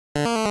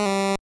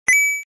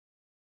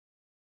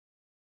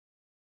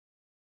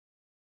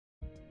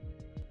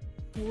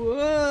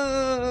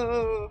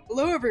Whoa!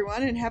 Hello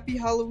everyone and happy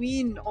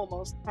Halloween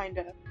almost,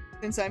 kinda.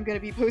 Since I'm gonna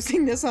be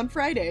posting this on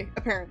Friday,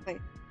 apparently.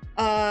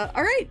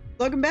 Alright,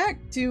 welcome back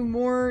to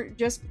more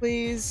Just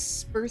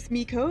Plays Birth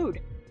Me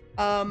Code.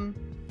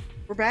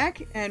 We're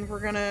back and we're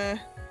gonna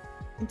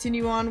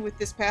continue on with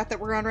this path that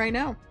we're on right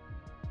now.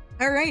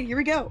 Alright, here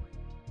we go.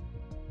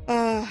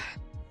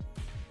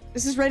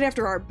 This is right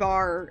after our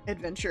bar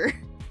adventure.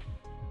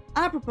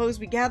 I propose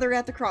we gather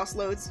at the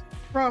crossroads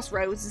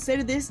instead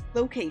of this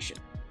location.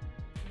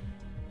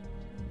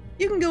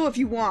 You can go if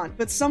you want,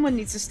 but someone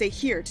needs to stay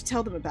here to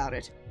tell them about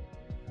it.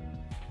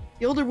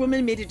 The older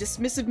woman made a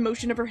dismissive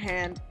motion of her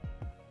hand.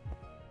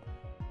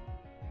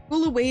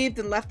 Kula waved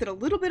and left in a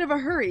little bit of a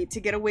hurry to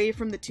get away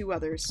from the two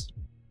others.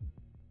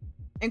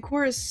 And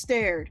Cora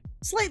stared,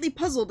 slightly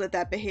puzzled at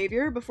that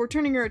behavior, before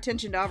turning her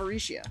attention to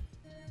Avaricia.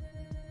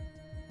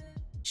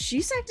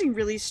 She's acting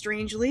really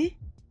strangely.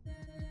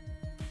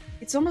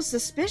 It's almost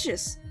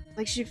suspicious,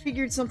 like she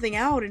figured something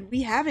out and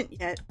we haven't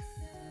yet.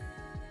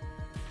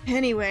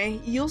 Anyway,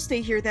 you'll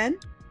stay here then?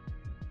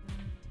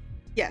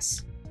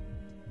 Yes.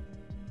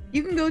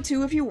 You can go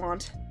too if you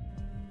want.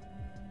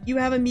 You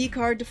have a me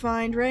card to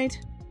find, right?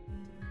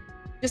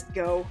 Just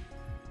go.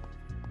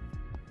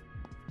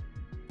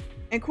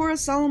 And Cora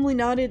solemnly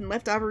nodded and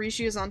left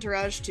Avaricia's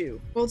entourage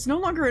too. Well, it's no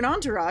longer an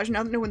entourage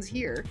now that no one's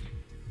here.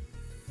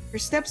 Her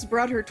steps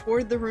brought her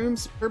toward the room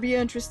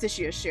Superbia and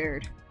Tristitia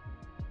shared.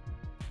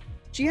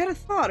 She had a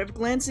thought of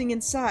glancing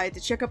inside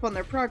to check up on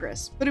their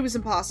progress, but it was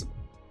impossible.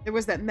 There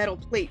was that metal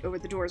plate over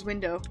the door's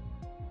window.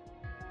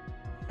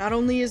 Not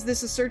only is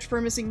this a search for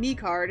a missing me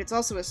card, it's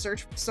also a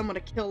search for someone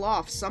to kill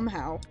off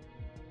somehow.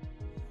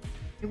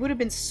 It would have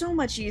been so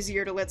much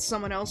easier to let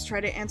someone else try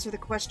to answer the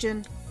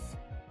question.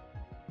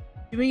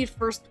 Doing it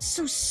first was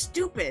so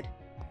stupid!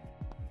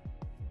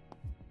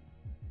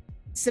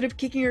 Instead of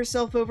kicking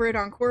herself over it,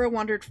 Ancora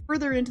wandered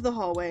further into the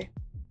hallway.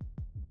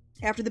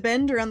 After the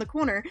bend around the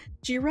corner,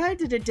 she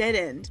arrived at a dead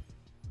end.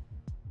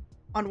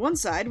 On one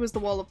side was the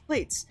wall of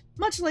plates,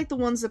 much like the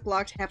ones that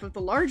blocked half of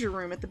the larger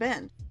room at the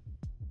bend.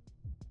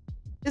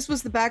 This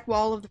was the back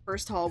wall of the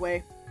first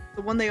hallway,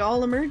 the one they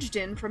all emerged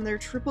in from their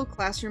triple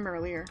classroom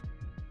earlier.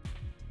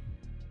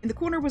 In the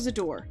corner was a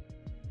door.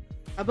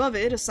 Above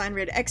it, a sign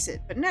read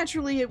exit, but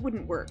naturally it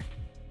wouldn't work.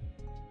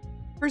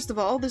 First of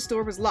all, this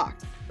door was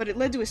locked, but it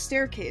led to a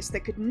staircase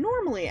that could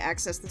normally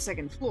access the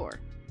second floor.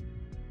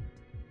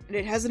 And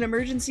it has an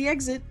emergency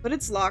exit, but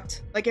it's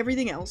locked, like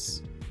everything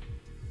else.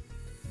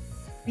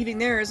 Leaving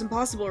there is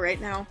impossible right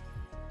now.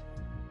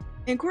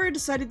 And Cora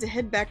decided to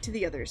head back to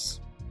the others.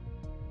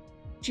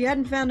 She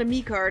hadn't found a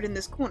me card in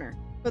this corner,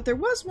 but there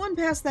was one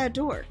past that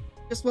door.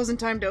 Just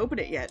wasn't time to open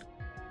it yet.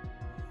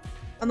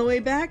 On the way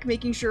back,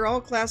 making sure all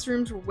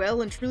classrooms were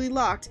well and truly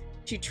locked,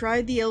 she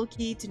tried the L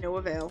key to no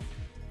avail.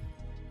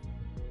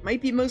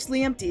 Might be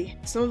mostly empty.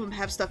 Some of them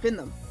have stuff in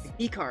them, like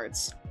me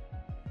cards.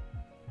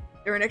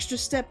 They're an extra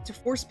step to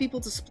force people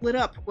to split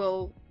up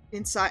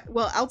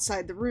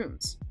outside the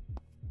rooms.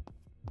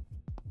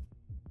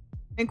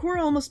 And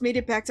Cora almost made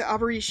it back to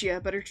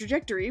Avaricia, but her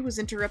trajectory was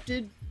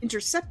intercepted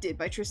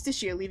by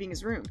Tristitia leaving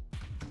his room.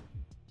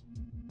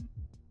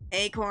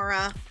 Hey,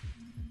 Cora.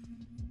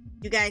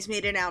 You guys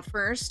made it out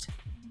first.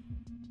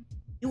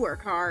 You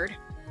work hard.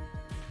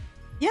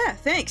 Yeah,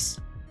 thanks.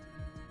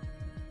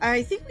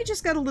 I think we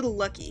just got a little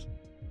lucky.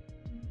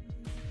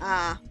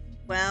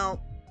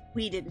 Well,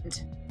 we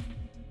didn't.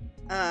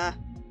 I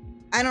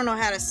don't know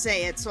how to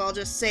say it, so I'll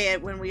just say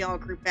it when we all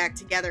group back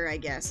together, I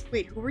guess.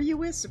 Wait, who were you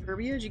with?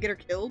 Superbia? Did you get her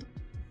killed?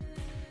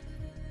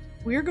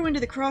 We're going to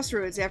the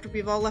crossroads after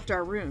we've all left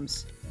our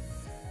rooms.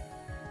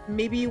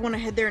 Maybe you want to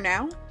head there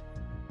now?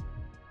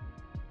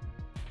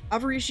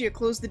 Avaricia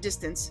closed the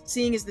distance,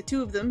 seeing as the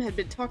two of them had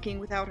been talking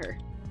without her.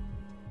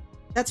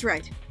 That's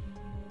right.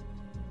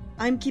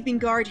 I'm keeping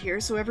guard here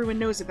so everyone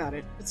knows about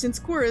it, but since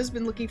Cora's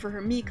been looking for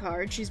her me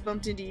card, she's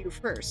bumped into you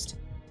first.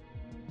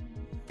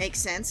 Makes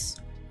sense.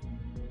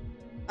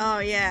 Oh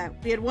yeah,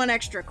 we had one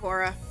extra,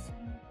 Cora.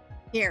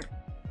 Here.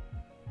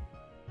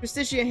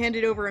 Tristitia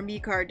handed over a me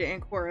card to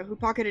Ancora, who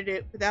pocketed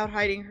it without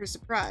hiding her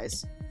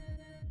surprise.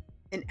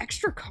 An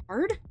extra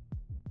card?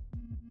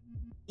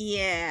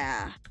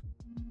 Yeah.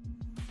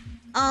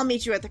 I'll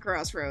meet you at the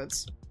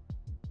crossroads.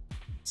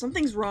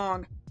 Something's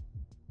wrong.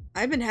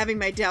 I've been having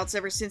my doubts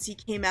ever since he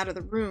came out of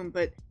the room,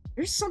 but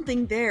there's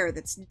something there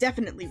that's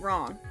definitely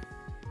wrong.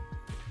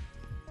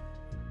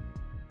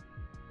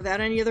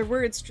 Without any other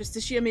words,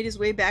 Tristitia made his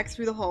way back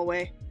through the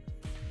hallway.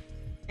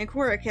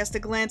 Ancora cast a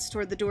glance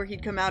toward the door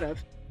he'd come out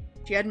of.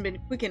 She hadn't been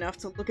quick enough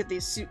to look at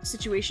the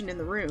situation in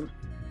the room.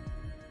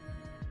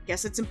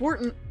 Guess it's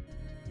important.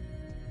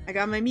 I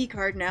got my me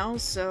card now,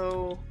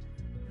 so...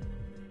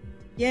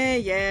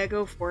 Yeah,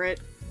 go for it.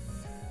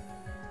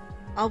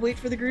 I'll wait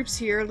for the groups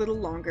here a little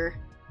longer.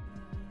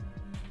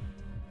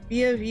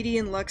 Via, Vidi,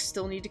 and Lux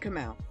still need to come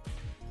out.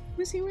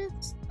 Who's he with?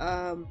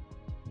 Alright,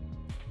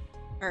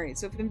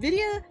 so if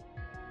Nvidia,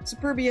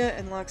 Superbia,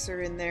 and Lux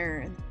are in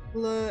there, and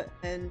Kula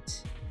and...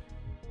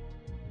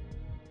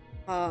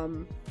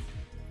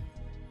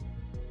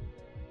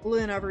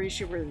 Kula and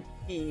Avaricia were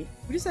me.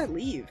 Who does that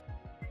leave?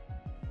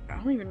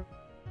 don't even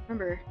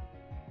remember.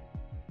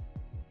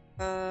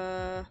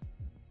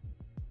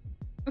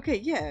 Okay,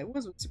 yeah, it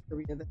was with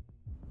Superbia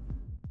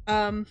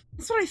then.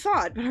 That's what I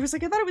thought, but I was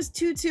like, I thought it was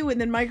 2-2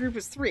 and then my group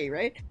was 3,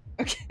 right?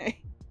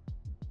 Okay.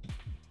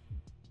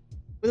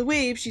 With a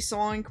wave, she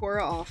saw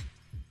Cora off.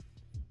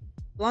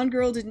 The blonde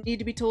girl didn't need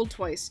to be told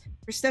twice.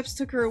 Her steps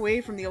took her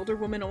away from the older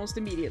woman almost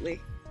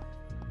immediately.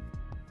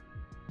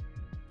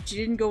 She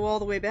didn't go all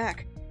the way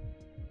back.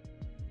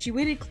 She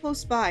waited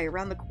close by,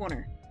 around the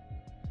corner.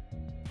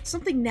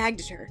 Something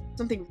nagged at her,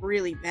 something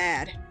really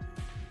bad.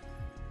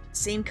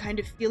 Same kind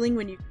of feeling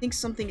when you think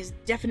something is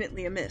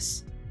definitely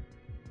amiss.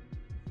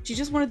 She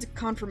just wanted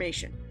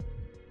confirmation.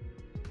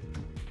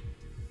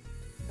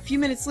 A few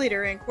minutes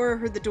later, Ancora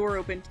heard the door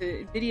open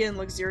to Invidia and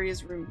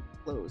Luxuria's room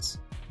close.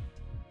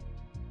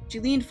 She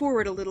leaned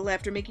forward a little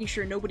after making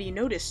sure nobody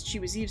noticed she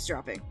was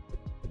eavesdropping.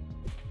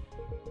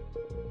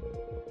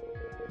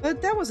 But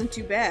that wasn't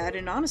too bad,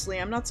 and honestly,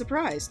 I'm not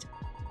surprised.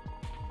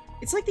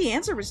 It's like the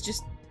answer was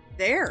just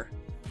there.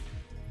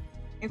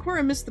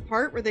 Ancora missed the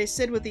part where they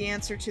said what the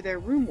answer to their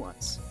room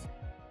was.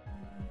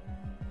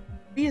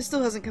 Via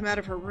still hasn't come out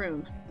of her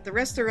room, but the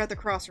rest are at the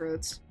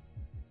crossroads.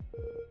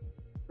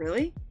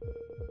 Really?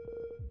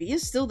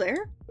 Via's still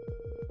there?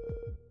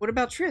 What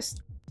about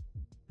Trist?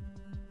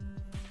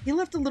 He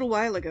left a little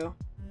while ago.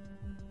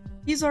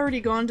 He's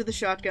already gone to the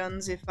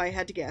shotguns, if I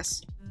had to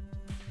guess.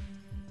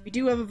 We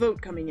do have a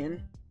vote coming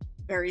in.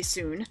 Very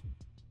soon.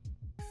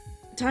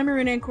 The timer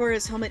in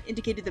Ancora's helmet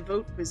indicated the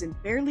vote was in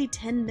barely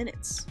 10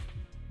 minutes.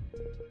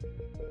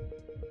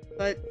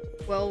 But,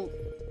 well,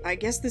 I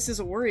guess this is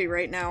a worry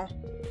right now.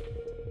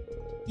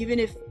 Even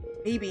if,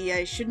 maybe,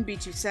 I shouldn't be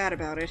too sad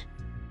about it.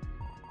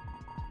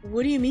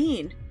 What do you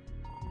mean?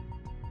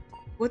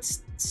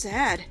 What's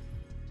sad?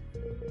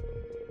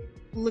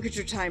 Look at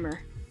your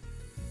timer.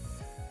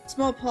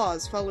 Small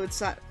pause followed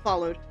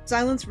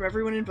silence from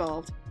everyone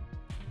involved.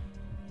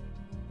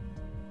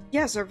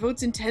 Yes, our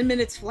vote's in 10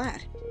 minutes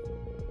flat.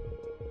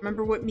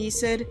 Remember what me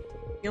said?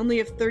 You only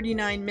have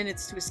 39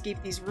 minutes to escape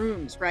these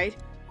rooms, right?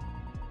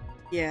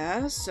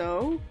 Yeah,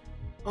 so?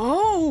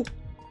 Oh!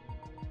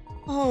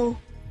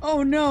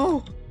 Oh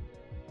no!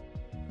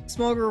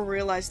 Small girl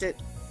realized it.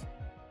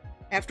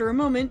 After a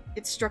moment,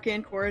 it struck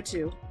Ancora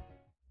too.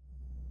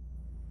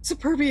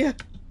 Superbia!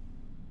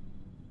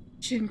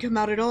 She didn't come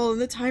out at all,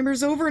 and the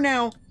timer's over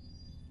now!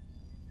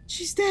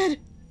 She's dead!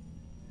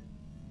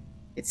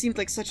 It seemed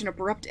like such an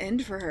abrupt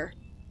end for her.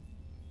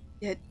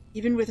 Yet,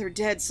 even with her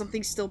dead,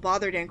 something still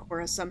bothered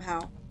Ancora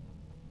somehow.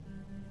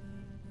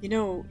 You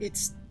know,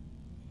 it's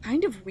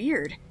kind of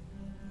weird.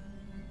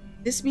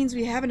 This means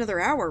we have another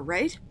hour,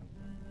 right?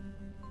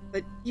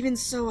 But even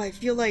so, I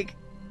feel like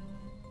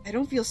I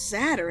don't feel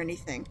sad or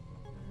anything.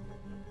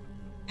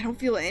 I don't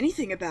feel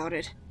anything about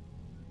it.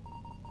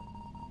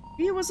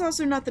 Via was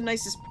also not the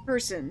nicest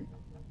person,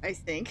 I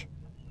think.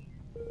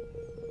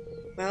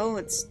 Well,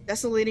 it's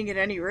desolating at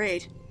any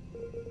rate.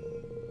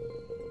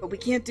 But we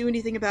can't do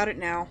anything about it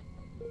now.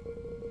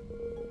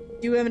 We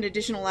do have an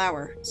additional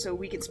hour, so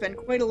we can spend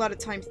quite a lot of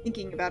time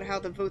thinking about how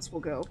the votes will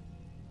go.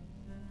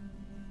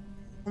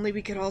 Only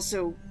we could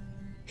also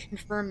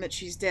confirm that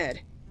she's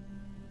dead.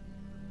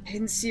 I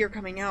didn't see her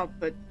coming out,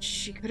 but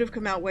she could have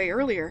come out way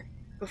earlier,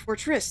 before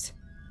Trist.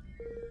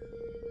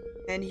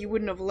 And he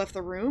wouldn't have left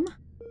the room?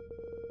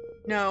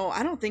 No,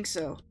 I don't think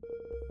so.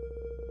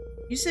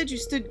 You said you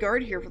stood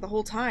guard here for the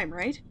whole time,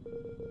 right?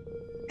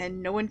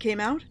 And no one came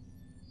out?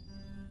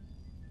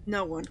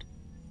 No one.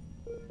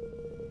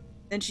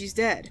 Then she's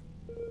dead.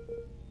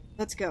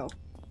 Let's go.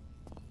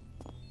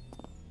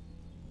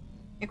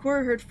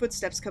 Ancora heard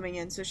footsteps coming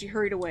in, so she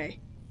hurried away.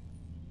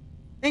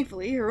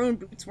 Thankfully, her own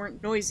boots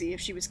weren't noisy if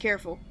she was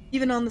careful,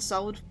 even on the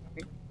solid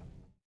flooring.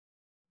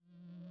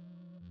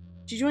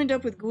 She joined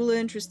up with Gula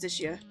and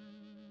Tristitia.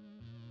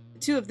 The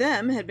two of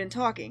them had been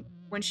talking.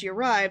 When she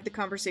arrived, the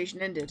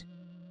conversation ended.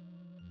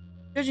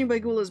 Judging by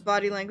Gula's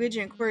body language,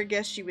 Ancora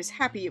guessed she was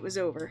happy it was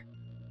over.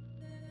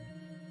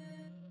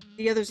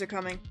 The others are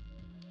coming.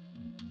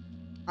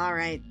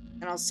 Alright,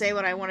 and I'll say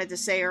what I wanted to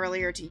say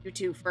earlier to you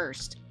two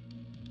first.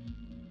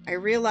 I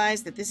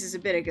realize that this is a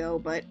bit ago,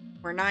 but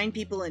we're 9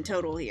 people in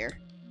total here.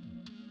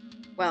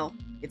 Well,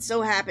 it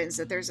so happens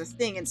that there's a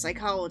thing in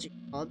psychology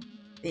called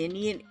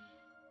the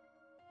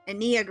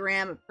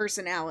Enneagram of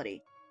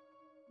Personality.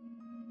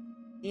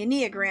 The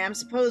Enneagram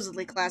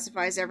supposedly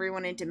classifies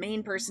everyone into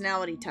main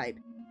personality type,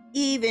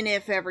 even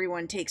if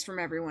everyone takes from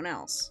everyone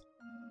else.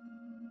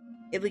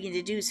 If we can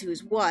deduce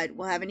who's what,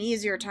 we'll have an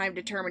easier time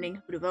determining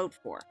who to vote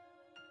for.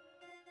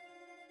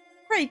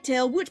 Pray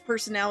tell, which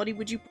personality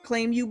would you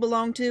proclaim you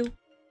belong to?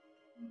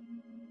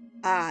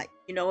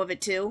 You know of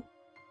it too?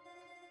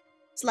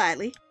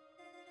 Slightly.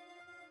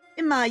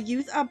 In my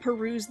youth, I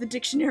perused the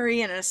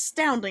dictionary an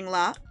astounding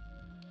lot.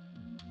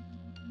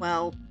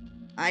 Well,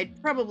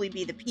 I'd probably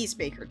be the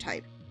peacemaker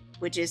type,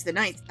 which is the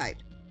 9th type.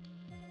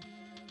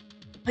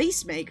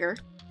 Peacemaker?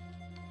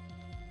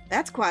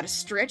 That's quite a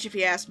stretch if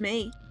you ask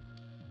me.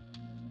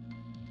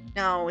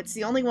 No, it's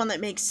the only one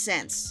that makes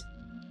sense.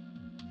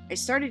 I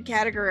started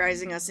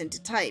categorizing us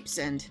into types,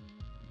 and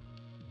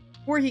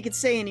Before he could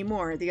say any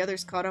more, the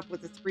others caught up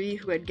with the three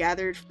who had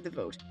gathered for the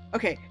vote.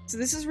 Okay, so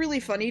this is really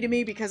funny to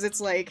me because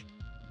it's like,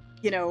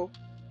 you know,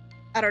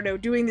 I don't know,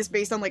 doing this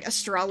based on like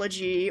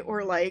astrology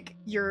or like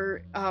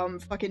your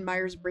fucking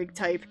Myers-Briggs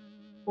type,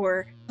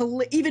 or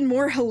even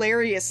more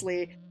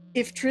hilariously,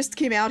 if Trist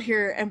came out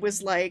here and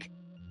was like,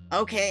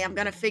 okay, I'm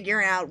gonna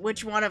figure out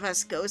which one of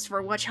us goes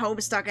for which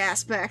Homestuck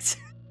aspect,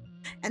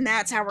 and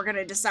that's how we're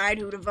gonna decide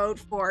who to vote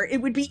for,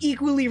 it would be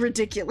equally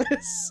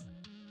ridiculous.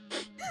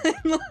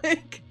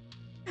 Like,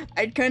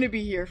 I'd kind of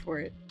be here for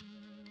it.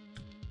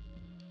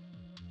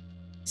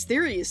 His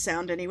theory is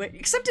sound anyway,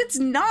 except it's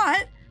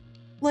not!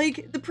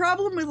 Like, the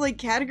problem with, like,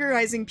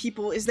 categorizing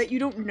people is that you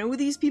don't know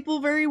these people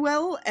very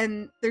well,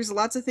 and there's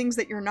lots of things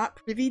that you're not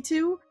privy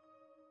to.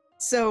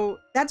 So,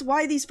 that's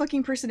why these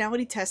fucking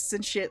personality tests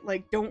and shit,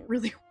 like, don't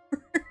really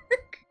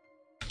work.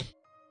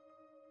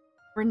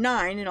 We're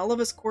 9, and all of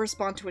us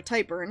correspond to a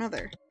type or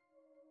another.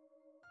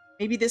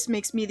 Maybe this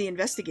makes me the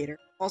investigator,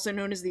 also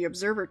known as the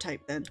observer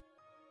type, then.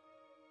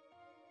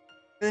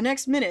 For the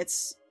next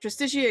minutes,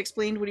 Justicia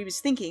explained what he was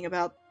thinking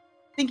about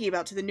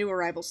to the new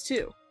arrivals,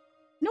 too.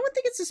 No one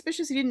think it's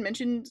suspicious he didn't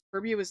mention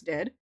Superbia was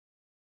dead?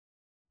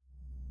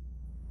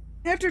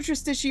 After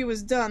Justicia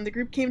was done, the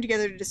group came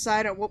together to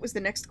decide on what was the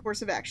next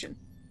course of action.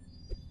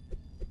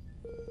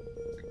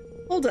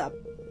 Hold up.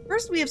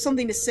 First, we have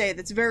something to say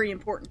that's very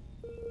important.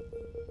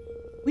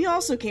 We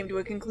also came to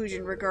a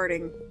conclusion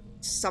regarding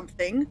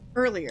something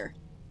earlier.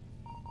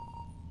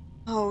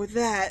 Oh,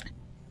 that.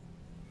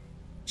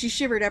 She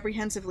shivered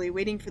apprehensively,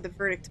 waiting for the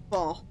verdict to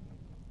fall.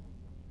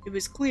 It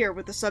was clear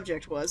what the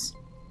subject was.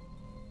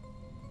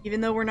 Even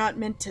though we're not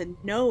meant to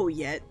know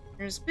yet,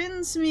 there's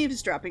been some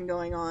eavesdropping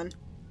going on.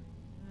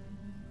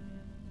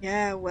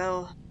 Yeah,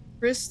 well,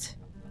 Trist,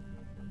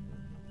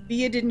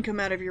 Via didn't come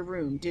out of your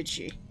room, did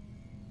she?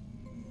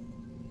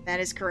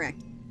 That is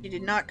correct. She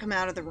did not come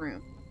out of the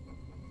room.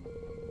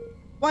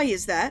 Why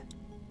is that?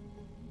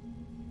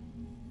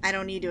 I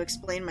don't need to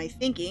explain my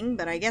thinking,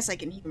 but I guess I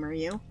can humor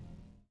you.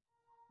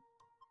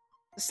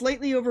 The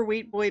slightly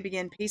overweight boy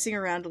began pacing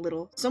around a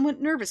little,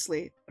 somewhat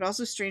nervously, but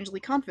also strangely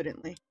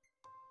confidently.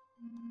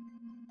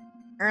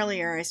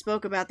 Earlier, I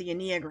spoke about the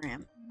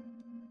Enneagram.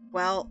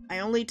 Well, I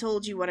only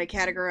told you what I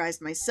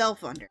categorized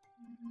myself under.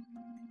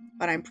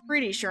 But I'm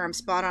pretty sure I'm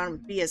spot on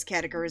with Via's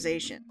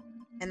categorization,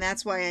 and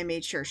that's why I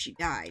made sure she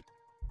died.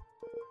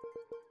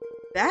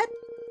 That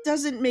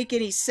doesn't make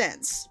any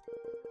sense.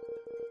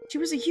 She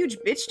was a huge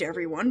bitch to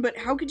everyone, but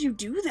how could you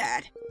do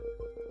that?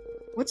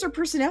 What's her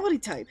personality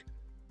type?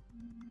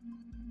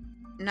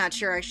 I'm not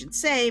sure I should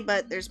say,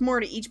 but there's more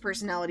to each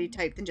personality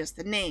type than just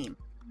the name.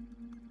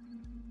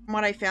 From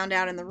what I found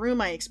out in the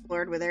room I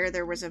explored with her,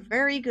 there was a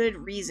very good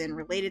reason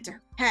related to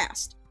her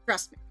past.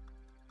 Trust me.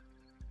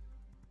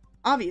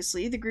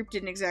 Obviously, the group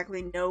didn't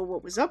exactly know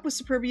what was up with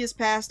Superbia's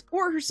past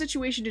or her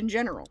situation in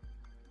general.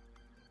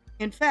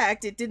 In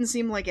fact, it didn't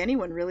seem like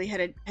anyone really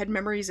had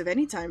memories of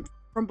any time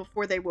from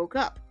before they woke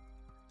up.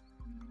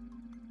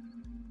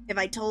 If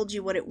I told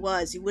you what it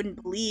was, you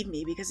wouldn't believe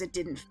me because it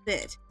didn't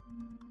fit.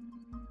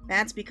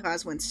 That's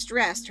because when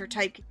stressed, her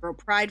type can grow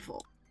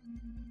prideful.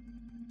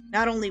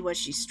 Not only was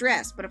she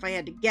stressed, but if I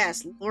had to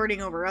guess,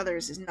 lording over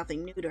others is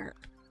nothing new to her.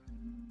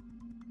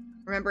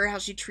 Remember how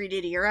she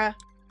treated Ira?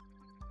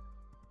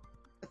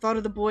 The thought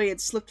of the boy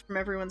had slipped from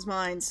everyone's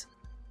minds.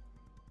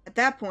 At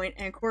that point,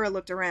 Ancora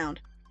looked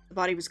around. The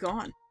body was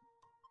gone.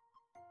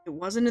 It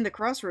wasn't in the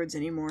crossroads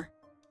anymore.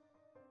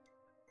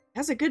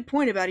 Has a good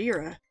point about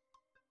Ira.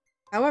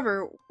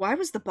 However, why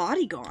was the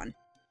body gone?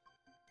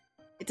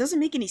 It doesn't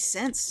make any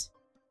sense.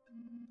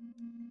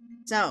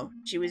 So,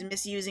 she was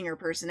misusing her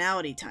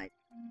personality type.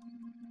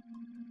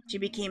 She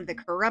became the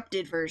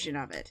corrupted version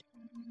of it.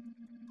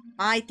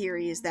 My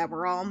theory is that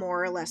we're all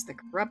more or less the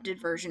corrupted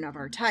version of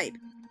our type,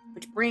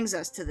 which brings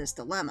us to this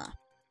dilemma.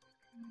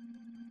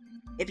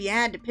 If you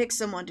had to pick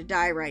someone to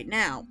die right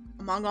now,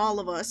 among all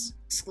of us,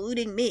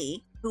 excluding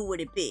me, who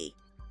would it be?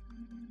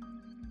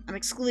 I'm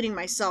excluding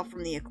myself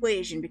from the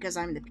equation because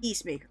I'm the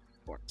peacemaker,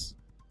 of course.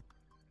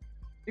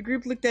 The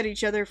group looked at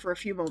each other for a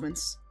few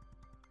moments.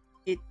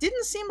 It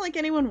didn't seem like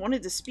anyone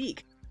wanted to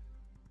speak.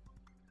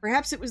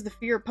 Perhaps it was the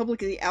fear of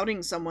publicly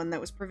outing someone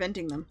that was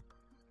preventing them.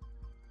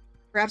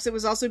 Perhaps it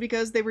was also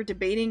because they were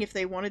debating if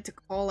they wanted to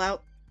call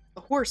out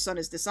the horse on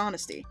his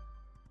dishonesty.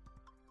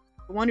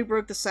 The one who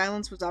broke the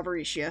silence was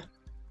Avaricia.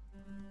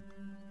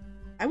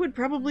 I would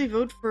probably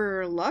vote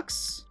for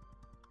Lux.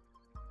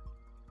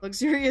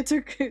 Luxuria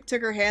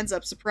took her hands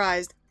up,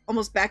 surprised,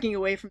 almost backing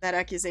away from that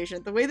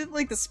accusation. The way that,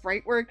 like, the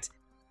sprite worked,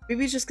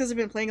 maybe it's just because I've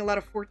been playing a lot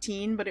of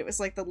 14, but it was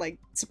like the, like,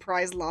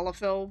 surprise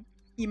Lalafell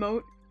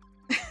emote.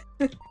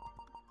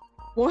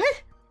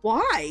 What?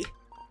 Why?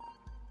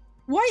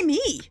 Why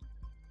me?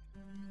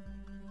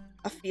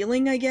 A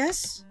feeling, I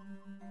guess?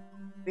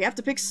 We have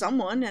to pick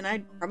someone, and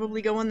I'd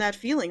probably go on that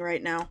feeling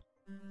right now.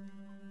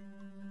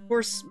 Of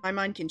course, my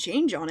mind can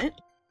change on it.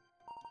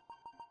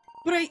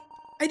 But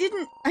I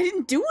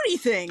didn't do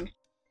anything!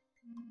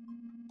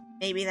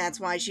 Maybe that's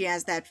why she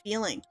has that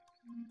feeling.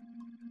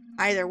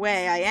 Either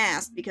way, I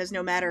asked because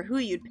no matter who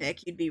you'd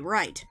pick, you'd be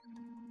right.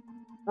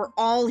 We're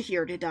all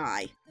here to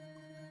die.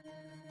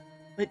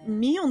 But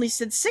me only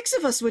said 6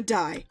 of us would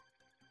die.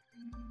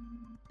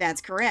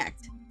 That's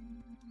correct.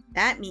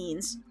 That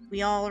means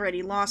we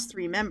already lost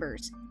 3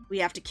 members. We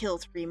have to kill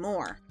 3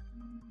 more.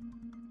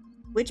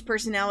 Which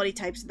personality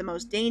types are the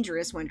most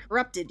dangerous when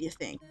corrupted, do you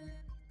think?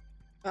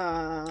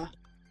 And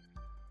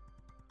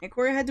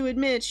Cora had to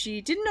admit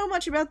she didn't know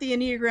much about the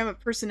Enneagram of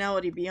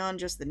personality beyond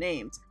just the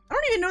names. I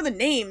don't even know the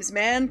names,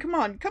 man! Come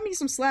on, cut me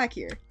some slack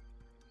here.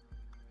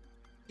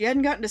 She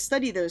hadn't gotten to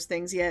study those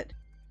things yet.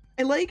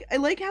 I like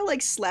how,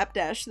 like,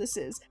 slapdash this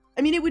is.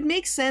 I mean, it would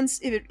make sense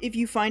if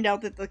you find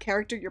out that the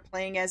character you're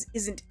playing as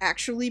isn't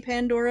actually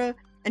Pandora,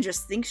 and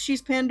just thinks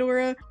she's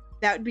Pandora.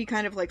 That would be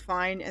kind of, like,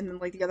 fine, and then,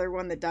 like, the other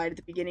one that died at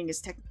the beginning is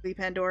technically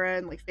Pandora,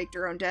 and, like, faked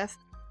her own death.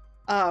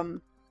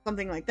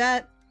 Something like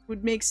that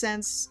would make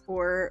sense,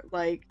 or,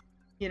 like,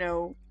 you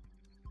know,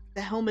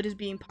 the helmet is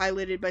being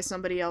piloted by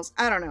somebody else.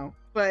 I don't know,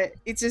 but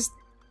it's just,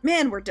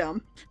 man, we're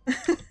dumb.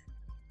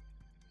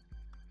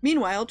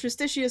 Meanwhile,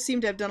 Tristitia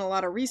seemed to have done a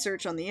lot of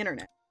research on the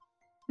internet.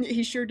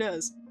 He sure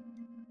does.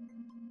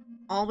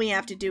 All we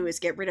have to do is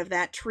get rid of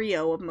that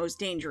trio of most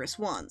dangerous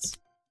ones.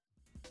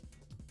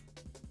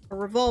 A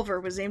revolver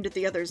was aimed at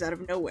the others out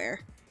of nowhere.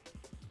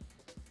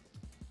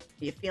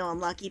 You feeling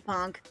lucky,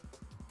 punk?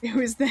 It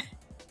was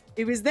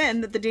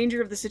then that the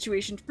danger of the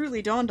situation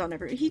truly dawned on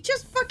everyone. He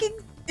just fucking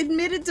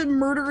admitted to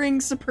murdering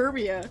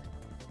Superbia.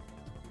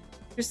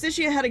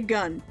 Tristitia had a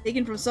gun,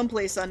 taken from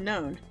someplace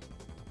unknown.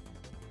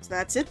 So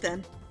that's it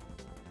then.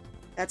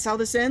 That's how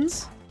this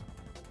ends?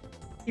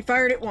 He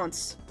fired it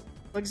once.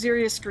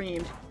 Luxuria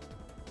screamed.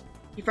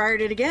 He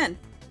fired it again,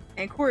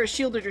 and Cora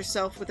shielded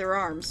herself with her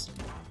arms.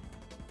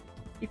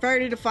 He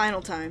fired it a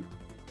final time.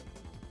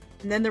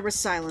 And then there was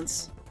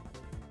silence.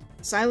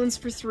 Silence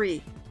for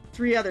 3.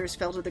 3 others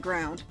fell to the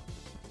ground.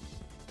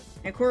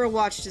 And Cora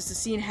watched as the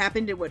scene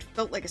happened in what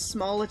felt like a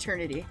small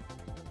eternity.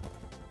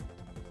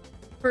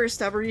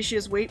 First,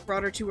 Avaricia's weight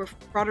brought her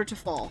to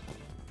fall.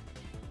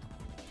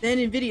 Then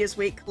Invidia's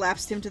weight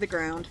collapsed him to the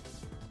ground.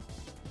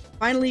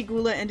 Finally,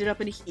 Gula ended up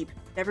in a heap,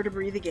 never to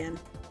breathe again.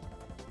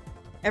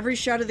 Every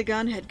shot of the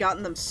gun had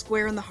gotten them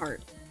square in the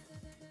heart.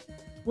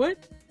 What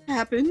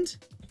happened?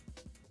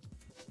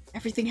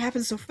 Everything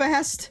happened so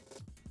fast.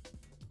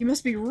 You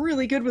must be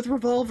really good with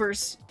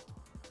revolvers.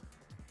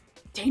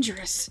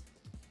 Dangerous.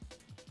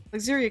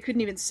 Luxuria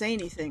couldn't even say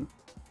anything.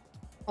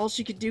 All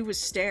she could do was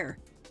stare.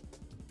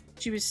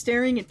 She was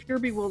staring in pure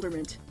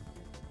bewilderment.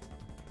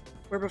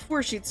 Where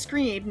before she'd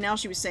screamed, now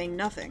she was saying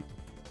nothing.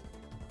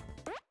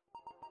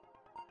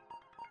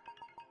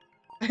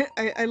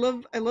 I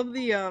love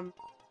the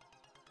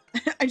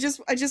I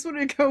just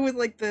wanted to go with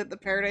like the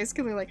Paradise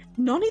Killer, like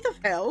Nani the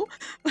hell?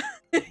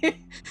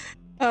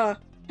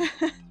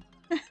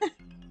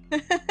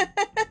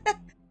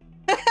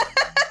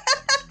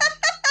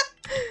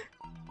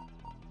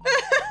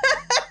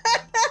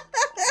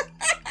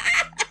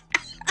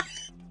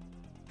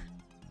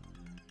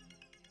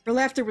 Her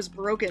laughter was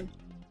broken.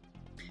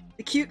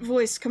 The cute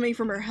voice coming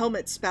from her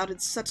helmet spouted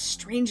such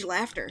strange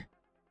laughter. It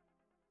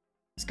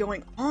was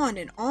going on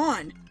and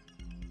on.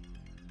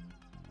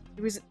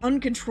 It was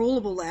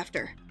uncontrollable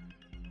laughter.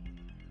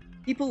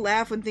 People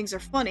laugh when things are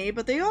funny,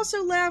 but they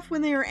also laugh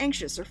when they are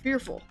anxious or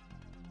fearful.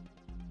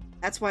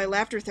 That's why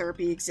laughter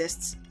therapy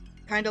exists.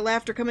 The kind of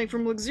laughter coming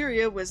from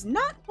Luxuria was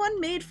not one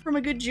made from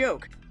a good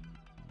joke.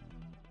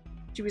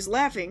 She was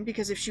laughing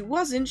because if she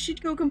wasn't,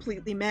 she'd go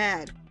completely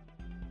mad.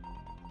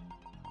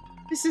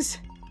 This is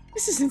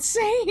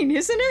insane,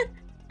 isn't it?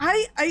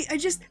 I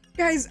just,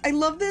 guys, I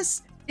love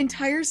this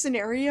entire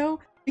scenario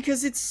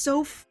because it's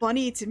so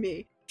funny to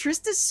me.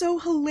 Trista's so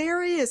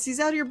hilarious. He's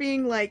out here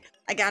being like,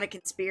 I got a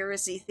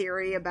conspiracy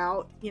theory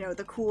about, you know,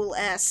 the cool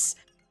S.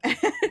 And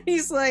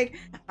he's like,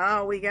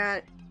 oh,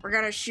 we're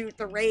gonna shoot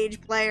the Rage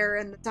player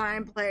and the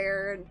Time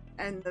player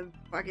and the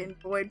fucking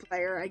Void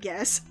player, I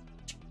guess.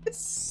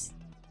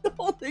 The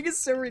whole thing is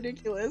so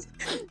ridiculous.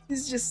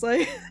 He's just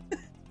like,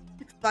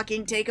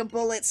 fucking take a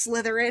bullet,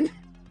 Slytherin.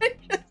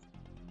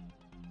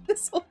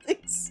 This whole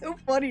thing's so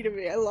funny to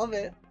me. I love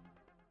it.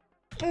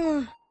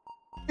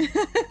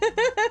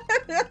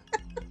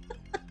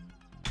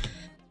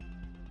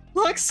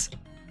 Lux!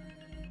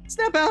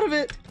 Snap out of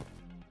it!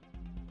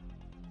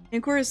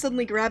 And Cora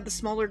suddenly grabbed the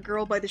smaller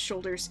girl by the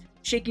shoulders,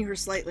 shaking her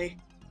slightly.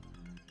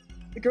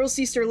 The girl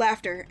ceased her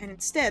laughter, and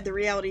instead the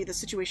reality of the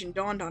situation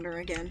dawned on her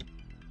again.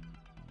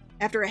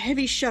 After a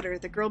heavy shudder,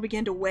 the girl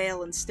began to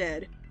wail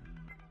instead.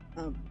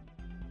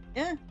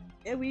 Yeah,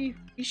 we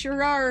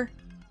sure are.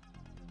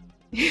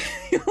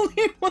 The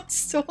only one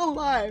still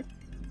alive.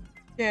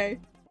 Okay.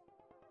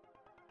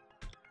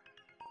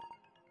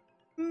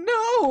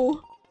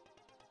 No!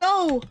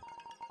 No! None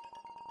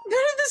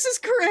of this is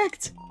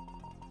correct!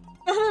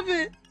 None of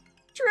it!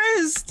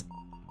 Trist!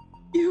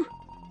 You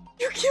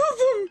killed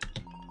them!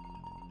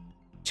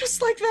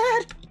 Just like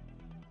that!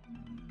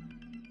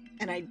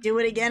 And I'd do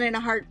it again in a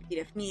heartbeat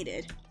if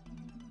needed.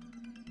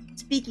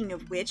 Speaking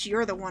of which,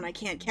 you're the one I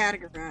can't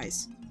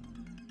categorize.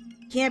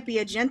 You can't be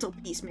a gentle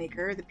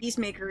peacemaker. The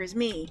peacemaker is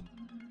me.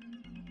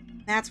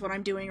 That's what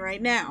I'm doing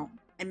right now.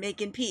 I'm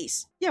making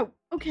peace. Yeah,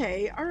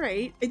 okay,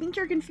 alright. I think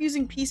you're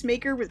confusing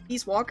Peacemaker with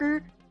Peace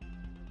Walker.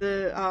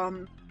 The,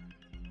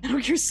 Metal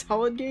Gear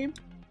Solid game.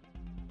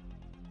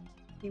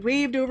 He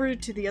waved over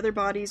to the other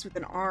bodies with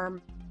an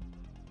arm.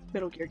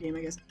 Metal Gear game,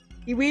 I guess.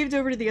 He waved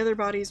over to the other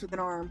bodies with an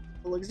arm.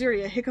 The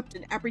Luxuria hiccuped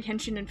in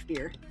apprehension and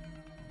fear.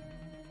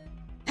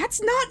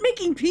 That's not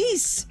making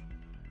peace!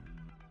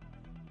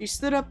 She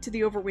stood up to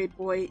the overweight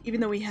boy,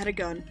 even though he had a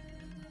gun.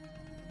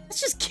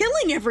 That's just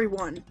killing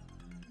everyone!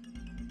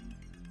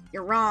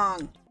 You're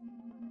wrong.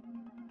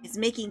 It's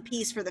making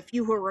peace for the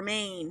few who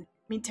remain.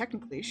 I mean,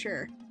 technically,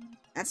 sure.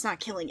 That's not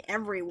killing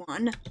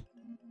everyone.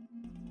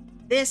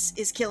 This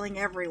is killing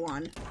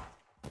everyone.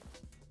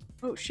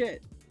 Oh,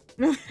 shit.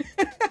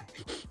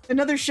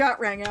 Another shot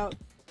rang out.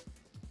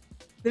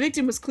 The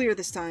victim was clear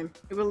this time.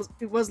 It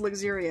was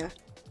Luxuria.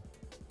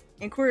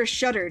 Ancora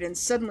shuddered and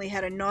suddenly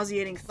had a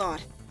nauseating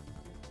thought.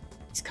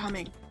 He's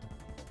coming.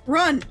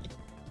 Run!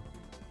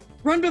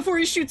 Run before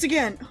he shoots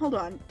again! Hold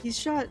on. He's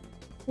shot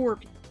 4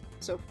 people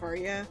so far,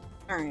 yeah?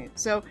 Alright,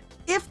 so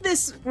if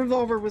this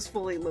revolver was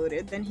fully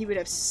loaded, then he would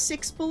have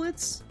 6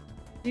 bullets.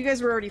 You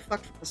guys were already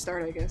fucked from the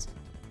start, I guess.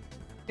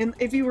 And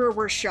if you were a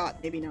worse shot,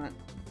 maybe not.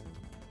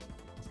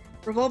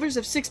 Revolvers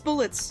have 6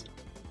 bullets.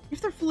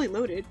 If they're fully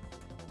loaded.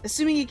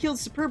 Assuming he killed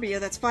Superbia,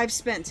 that's 5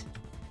 spent.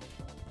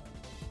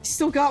 He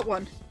still got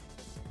one.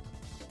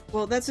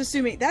 Well, that's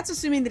assuming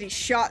that he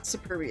shot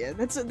Superbia.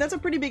 That's a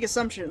pretty big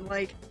assumption.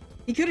 Like,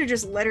 he could have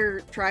just let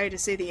her try to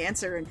say the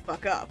answer and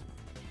fuck up.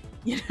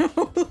 You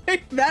know?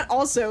 Like, that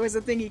also is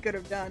a thing he could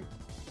have done.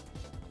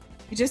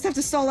 You just have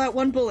to stall out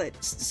 1 bullet.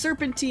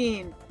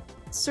 Serpentine!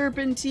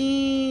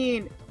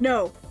 Serpentine!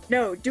 No.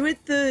 No, do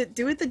it the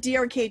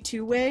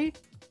DRK2 way.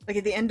 Like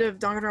at the end of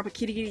Danganronpa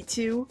Kitty Kitty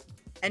 2.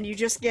 And you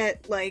just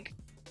get, like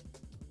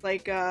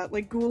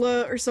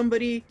Gula or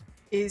somebody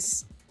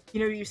is, you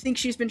know, you think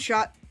she's been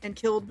shot and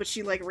killed, but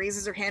she, like,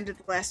 raises her hand at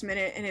the last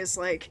minute and is,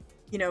 like,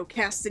 you know,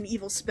 casts an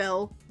evil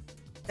spell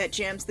that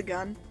jams the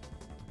gun.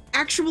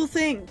 Actual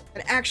thing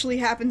that actually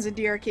happens in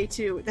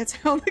DRK2. That's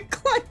how the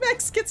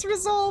climax gets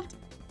resolved!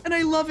 And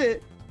I love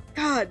it!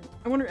 God,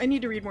 I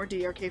need to read more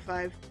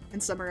DRK5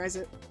 and summarize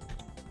it.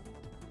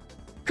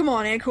 Come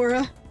on,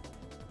 Ancora!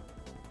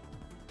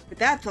 With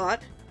that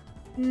thought,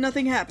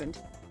 nothing happened.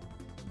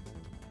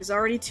 It was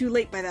already too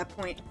late by that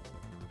point.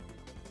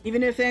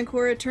 Even if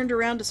Ancora turned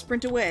around to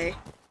sprint away,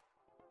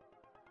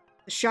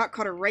 the shot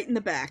caught her right in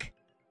the back.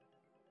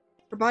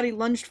 Her body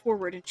lunged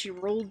forward and she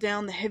rolled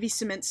down the heavy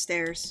cement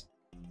stairs.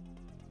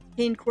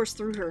 Pain coursed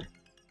through her.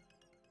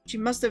 She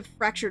must have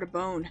fractured a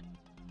bone.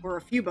 Or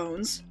a few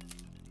bones.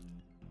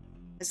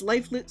 As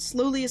life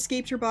slowly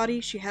escaped her body,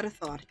 she had a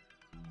thought.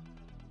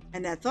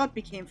 And that thought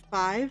became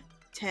 5,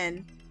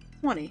 10,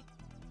 20.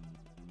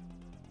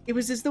 It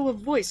was as though a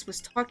voice was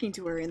talking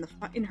to her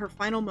in her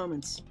final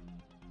moments.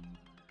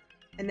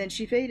 And then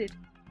she faded.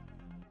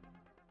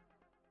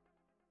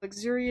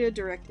 Luxuria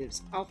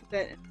directives,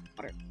 alphabet, and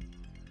water.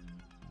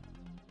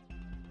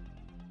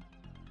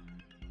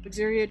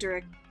 Luxuria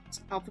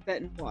directives,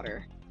 alphabet, and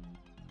water.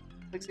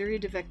 Luxuria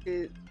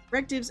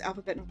directives,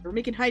 alphabet, and water. We're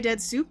making Hi Dad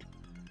soup?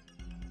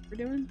 We're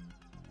doing?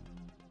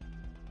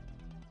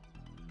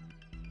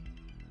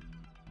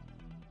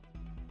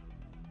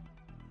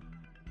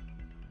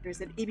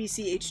 There's an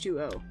ABC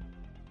H2O.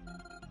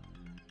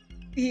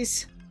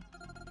 Please.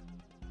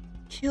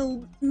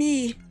 Kill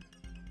me.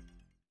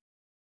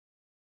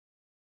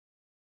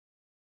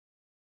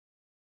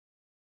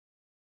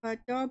 But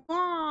the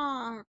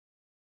bar.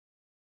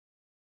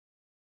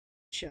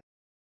 Shut.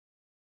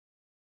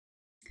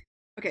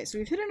 Okay, so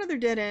we've hit another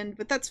dead end,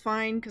 but that's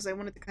fine because I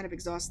wanted to kind of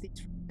exhaust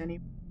these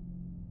anyway.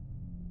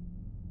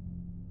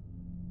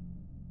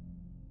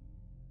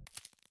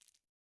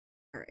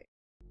 Alright.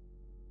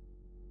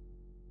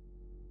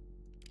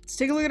 Let's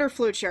take a look at our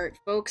flowchart,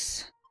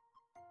 folks.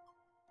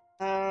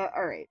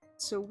 Alright.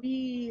 So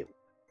we...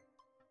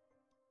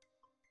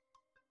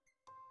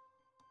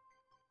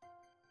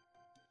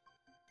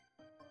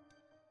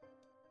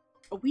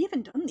 Oh, we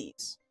haven't done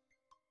these.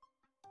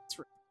 That's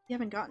right. We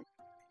haven't gotten...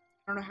 I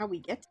don't know how we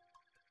get...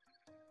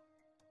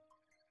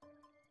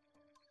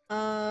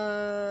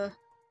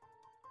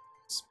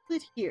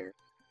 Split here.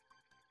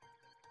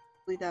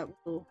 Hopefully that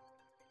will...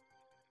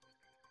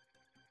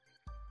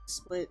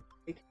 Split,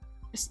 like,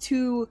 just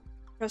 2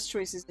 press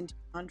choices into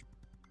contrast.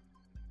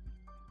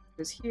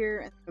 Goes here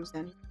and goes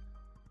down here.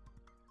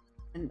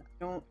 And I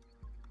don't...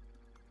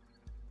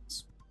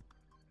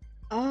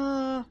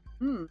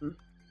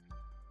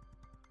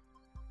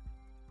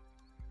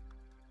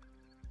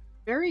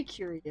 Very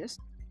curious.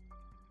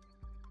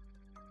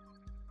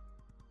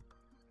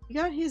 We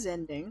got his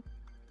ending.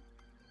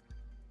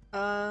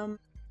 Do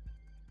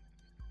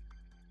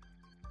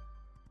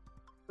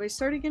I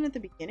start again at the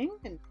beginning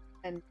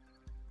and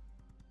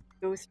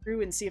go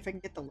through and see if I can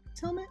get the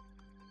Lux helmet?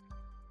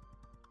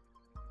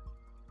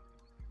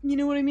 You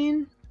know what I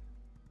mean?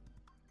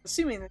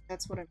 Assuming that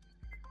that's what I'm...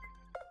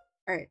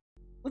 Alright,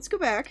 let's go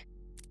back.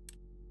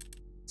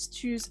 Let's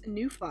choose a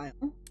new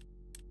file.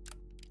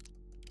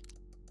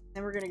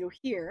 Then we're gonna go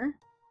here.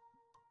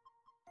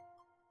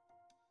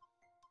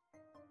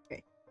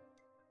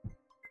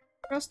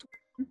 trust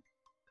one.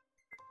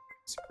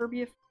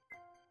 Suburbia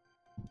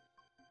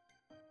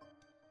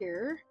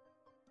here.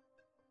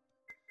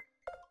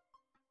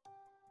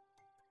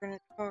 We're gonna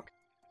talk.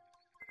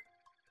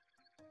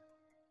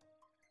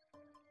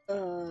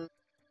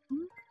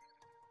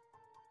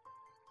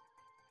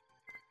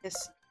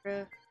 Yes,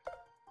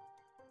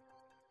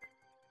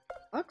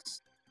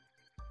 Lux?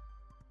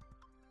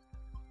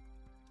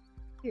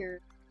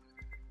 Here.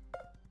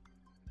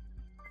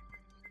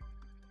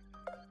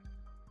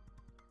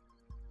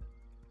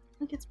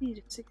 What gets me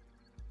to 6?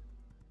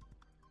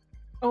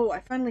 Oh, I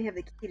finally have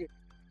the key to.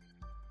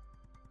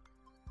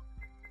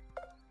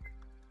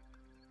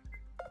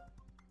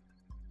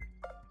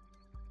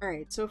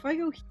 Alright, so if I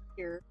go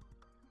here,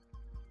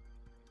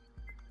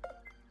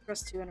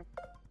 press 2 and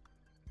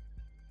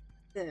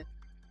this.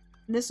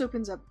 And this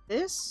opens up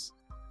this.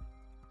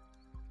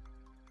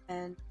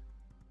 And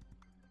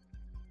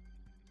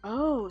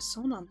oh,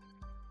 Solnon.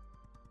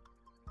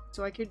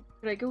 So could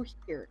I go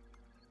here?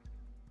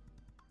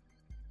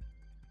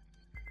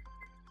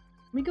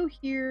 Let me go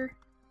here.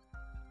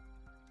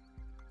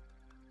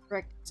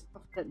 Correct.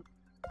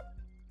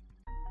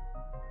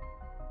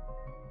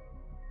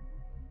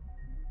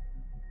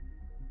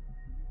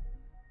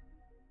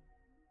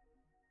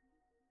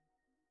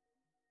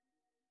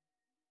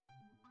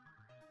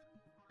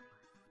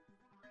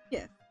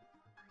 Yeah.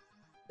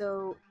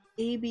 So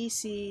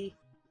ABC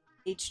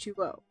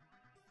H2O.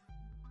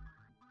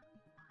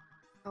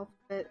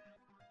 Alphabet.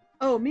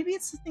 Oh, maybe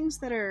it's the things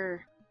that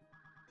are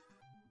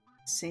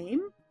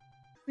same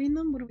between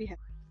them. What do we have?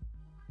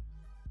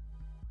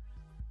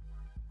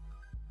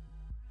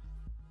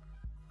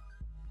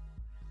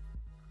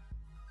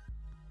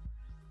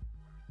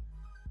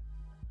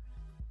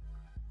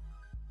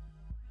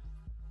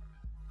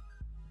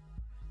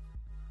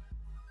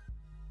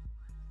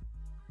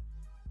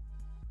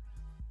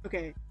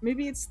 Okay,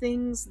 maybe it's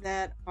things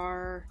that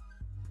are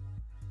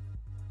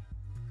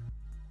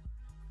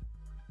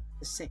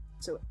the same.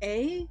 So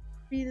A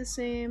be the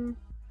same.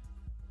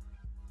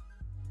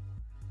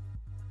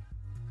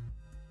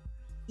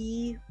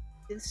 E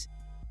is.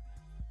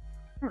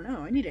 I don't know.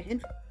 I need a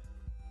hint.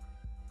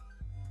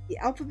 The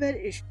alphabet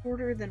is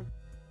shorter than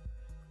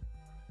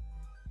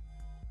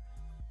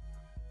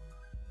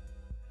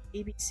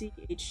A, B, C,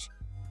 H.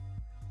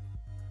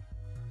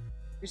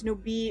 There's no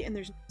B and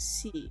there's no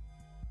C.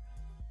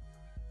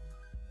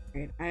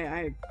 Right,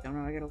 I don't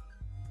know. I gotta.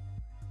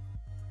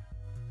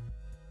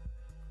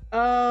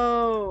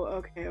 Oh,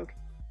 okay.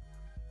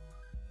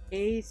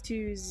 A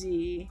to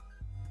Z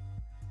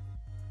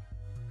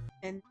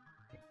and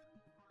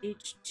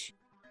H2.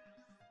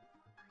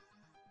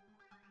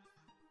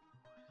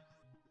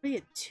 We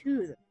get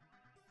 2 though.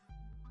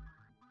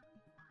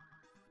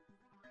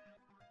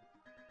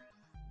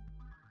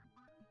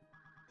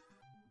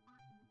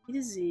 A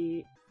to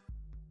Z.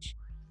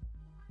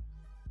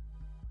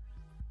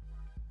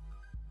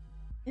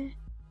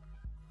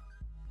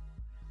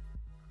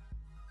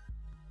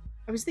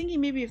 I was thinking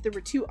maybe if there were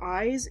 2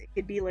 I's, it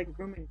could be like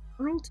Roman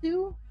numeral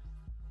 2.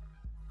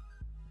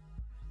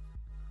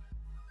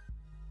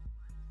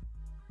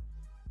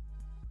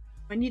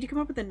 I need to come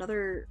up with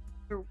another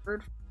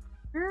word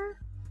for her?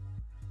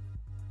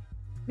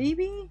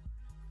 Maybe?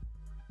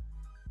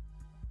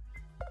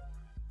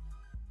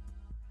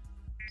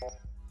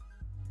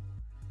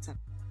 What's up?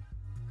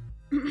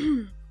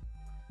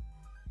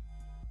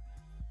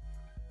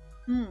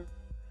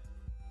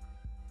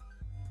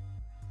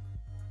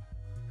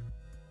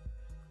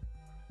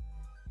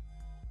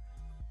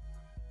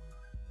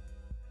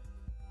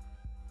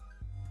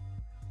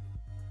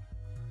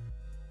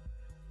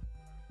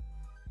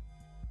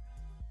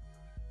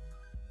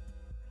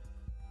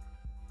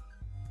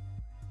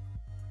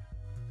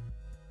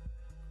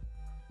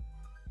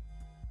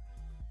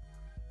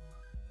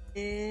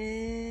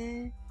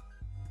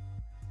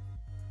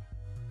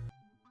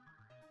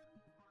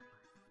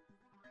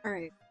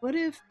 Alright, what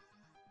if...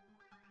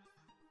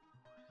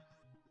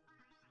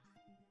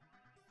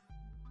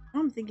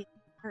 I'm thinking,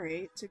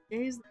 alright, so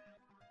J is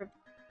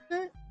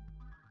the...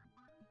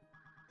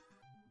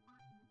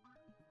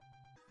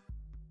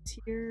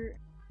 Here...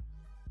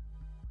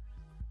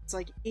 It's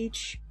like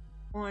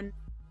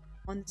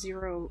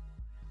H110...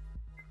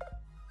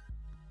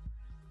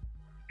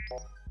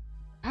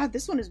 God,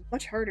 this one is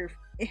much harder for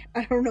me.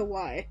 I don't know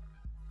why.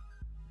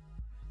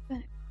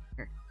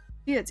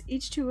 Yeah, it's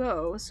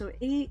H2O, so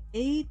A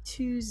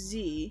to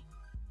Z.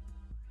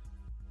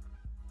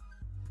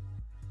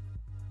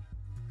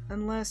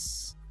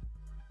 Unless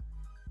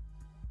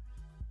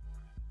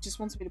it just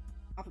wants me to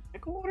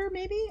alphabetical order,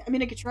 maybe? I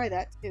mean, I could try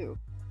that too.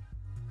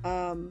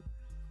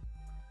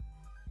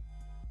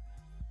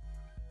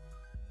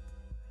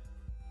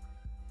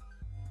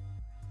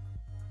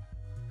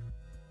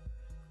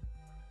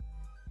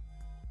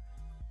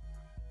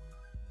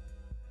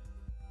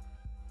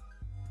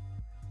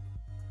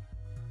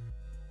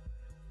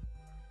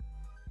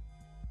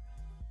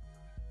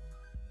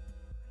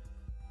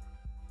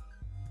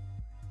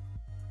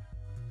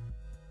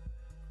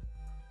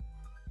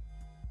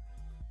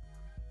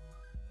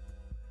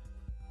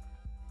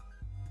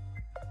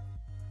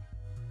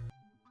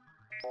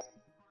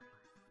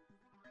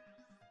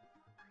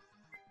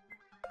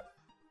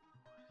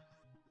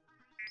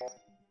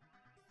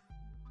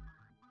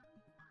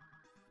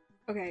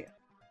 Okay,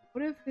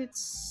 what if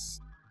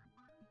it's...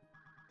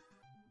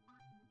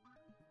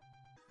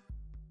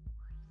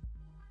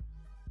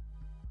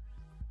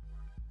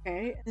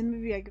 Okay, and then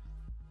maybe I go...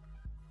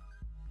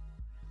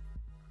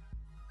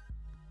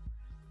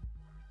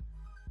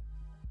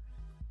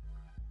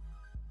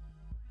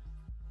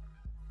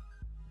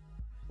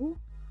 Ooh,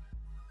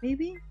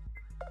 maybe?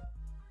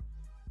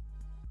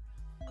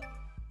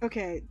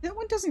 Okay, that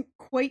one doesn't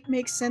quite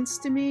make sense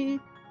to me,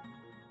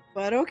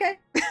 but okay.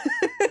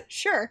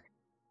 Sure.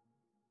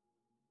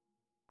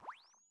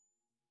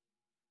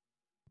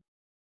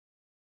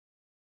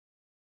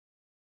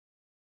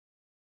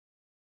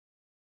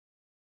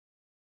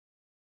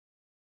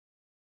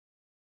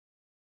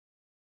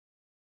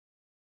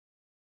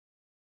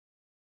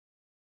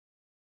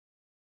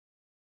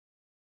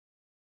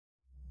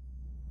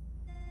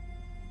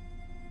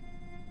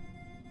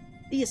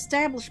 The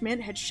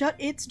establishment had shut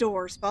its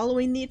doors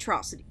following the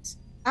atrocities.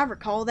 I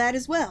recall that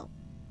as well.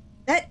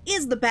 That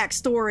is the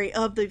backstory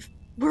of the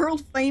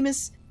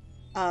world-famous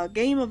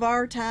game of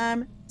our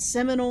time,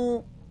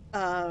 seminal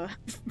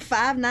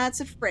Five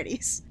Nights at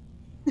Freddy's.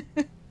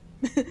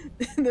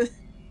 the,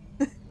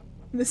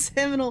 the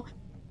seminal...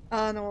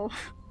 no.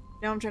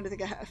 Now I'm trying to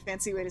think of a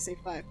fancy way to say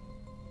five.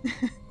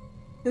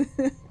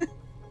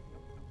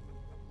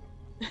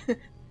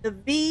 The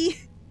V...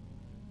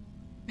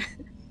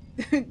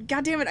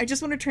 God damn it, I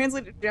just want to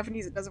translate it to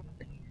Japanese, it doesn't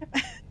work.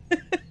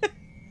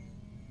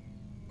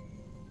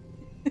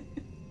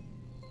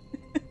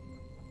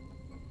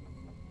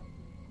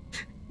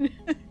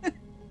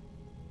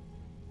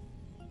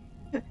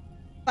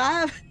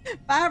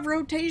 five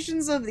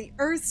rotations of the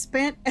earth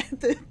spent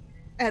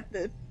at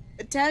the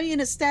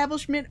Italian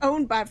establishment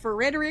owned by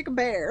Frederick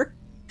Bear.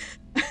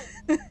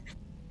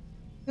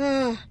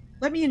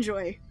 Let me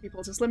enjoy,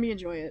 people, just let me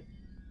enjoy it.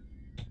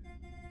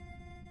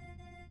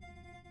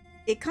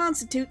 It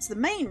constitutes the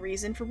main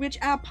reason for which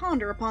I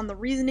ponder upon the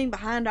reasoning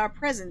behind our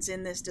presence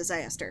in this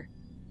disaster.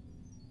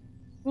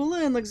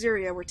 Ula and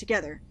Luxuria were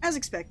together, as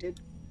expected.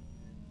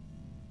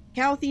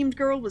 The cow-themed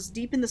girl was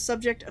deep in the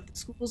subject of the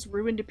school's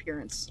ruined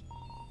appearance.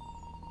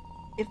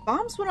 If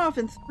bombs went off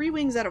in 3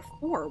 wings out of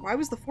 4, why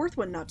was the 4th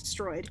one not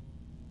destroyed?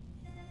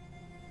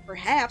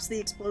 Perhaps the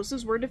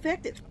explosives were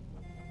defective.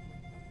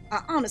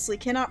 I honestly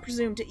cannot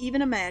presume to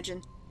even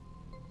imagine.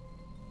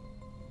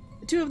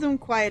 The two of them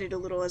quieted a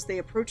little as they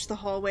approached the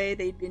hallway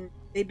they'd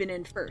been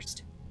in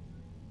first.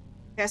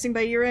 Passing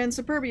by Yura and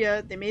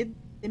Superbia, they made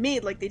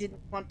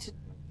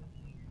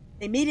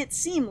it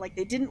seem like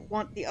they didn't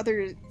want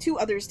the two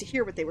others to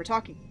hear what they were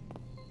talking about.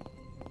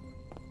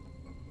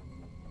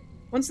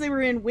 Once they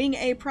were in Wing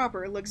A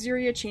proper,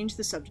 Luxuria changed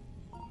the subject.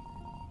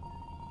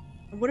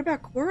 And what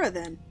about Cora,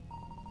 then?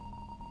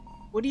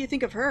 What do you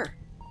think of her?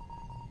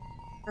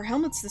 Her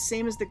helmet's the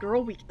same as the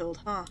girl we killed,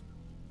 huh?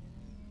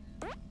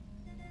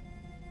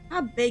 I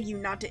beg you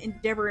not to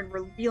endeavor in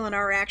revealing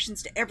our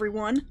actions to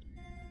everyone.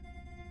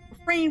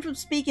 Refrain from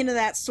speaking of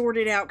that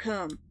sordid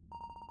outcome.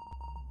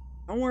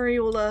 Don't worry,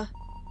 Ula.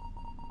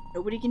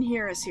 Nobody can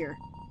hear us here.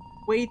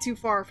 Way too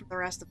far from the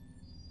rest of them.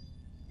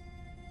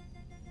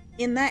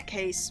 In that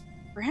case,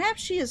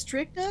 perhaps she has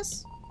tricked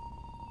us?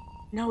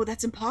 No,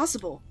 that's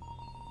impossible.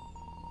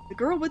 The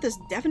girl with us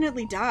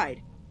definitely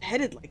died,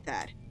 headed like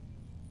that.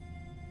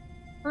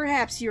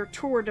 Perhaps your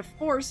tour de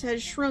force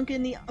has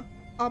shrunken the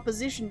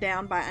opposition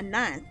down by a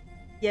 9th,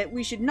 yet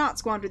we should not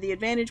squander the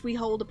advantage we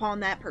hold upon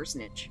that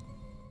personage.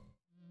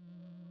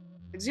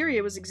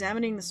 Luxuria was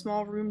examining the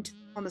small room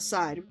on the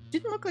side. It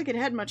didn't look like it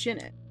had much in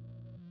it.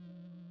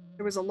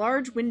 There was a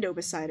large window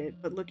beside it,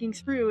 but looking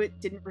through it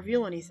didn't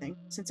reveal anything,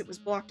 since it was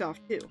blocked off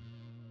too.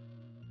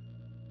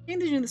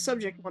 Changing the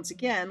subject once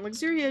again,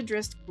 Luxuria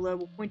addressed Kula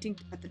while pointing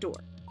at the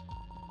door.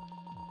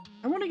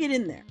 I want to get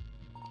in there.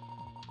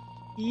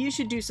 You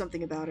should do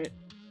something about it.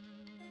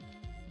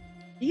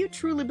 Do you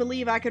truly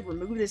believe I could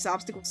remove this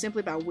obstacle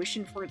simply by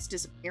wishing for its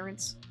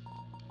disappearance?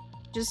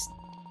 Just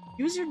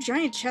use your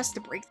giant chest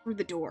to break through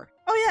the door.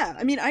 Oh yeah,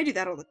 I mean, I do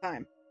that all the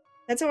time.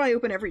 That's how I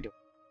open every door.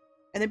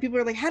 And then people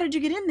are like, how did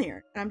you get in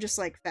there? And I'm just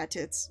like, fat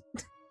tits.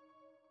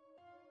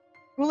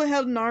 Kula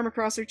held an arm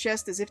across her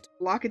chest as if to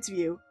block its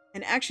view,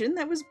 an action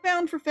that was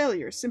bound for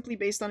failure simply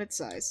based on its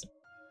size.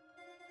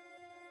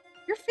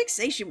 Your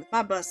fixation with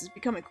my bust is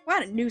becoming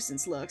quite a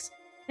nuisance, Lux.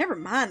 Never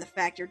mind the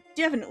fact you're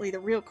definitely the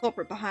real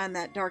culprit behind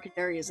that darkened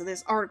areas of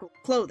this article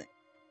of clothing.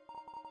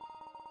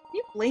 Can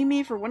you blame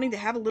me for wanting to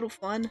have a little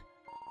fun?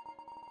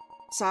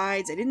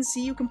 Besides, I didn't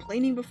see you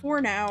complaining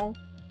before now.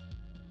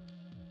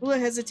 Ula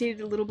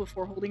hesitated a little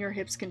before holding her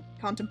hips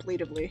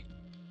contemplatively.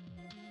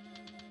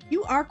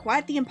 You are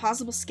quite the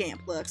impossible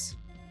scamp, Lux.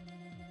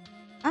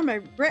 I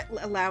regret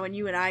allowing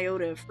you an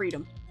iota of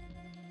freedom.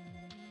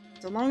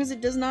 So long as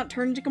it does not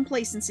turn into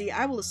complacency,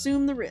 I will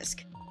assume the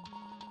risk.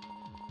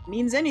 If it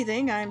means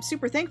anything, I am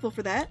super thankful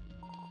for that.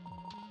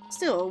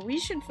 Still, we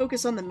should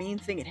focus on the main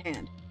thing at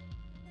hand.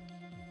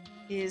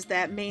 Is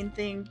that main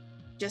thing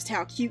just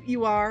how cute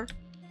you are?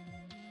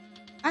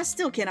 I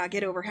still cannot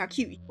get over how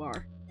cute you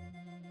are.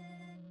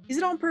 Is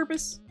it on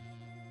purpose?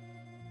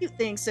 Cute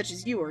things such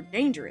as you are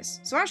dangerous,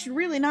 so I should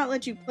really not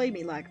let you play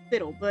me like a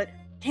fiddle, but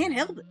can't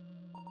help it.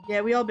 Yeah,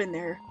 we all been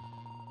there.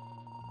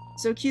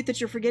 So cute that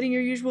you're forgetting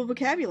your usual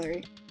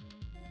vocabulary.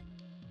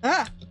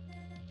 Ah!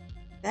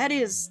 That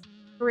is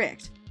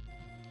correct.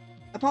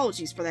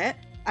 Apologies for that.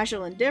 I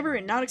shall endeavor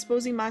in not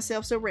exposing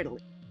myself so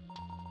readily.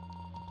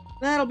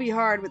 That'll be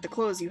hard with the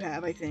clothes you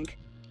have, I think.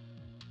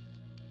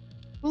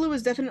 Ula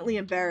was definitely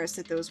embarrassed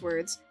at those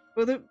words,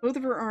 both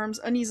of her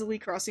arms uneasily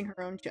crossing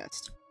her own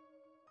chest.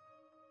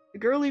 The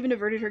girl even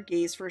averted her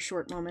gaze for a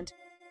short moment.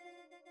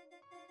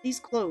 These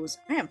clothes,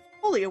 I am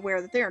fully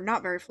aware that they are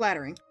not very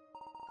flattering.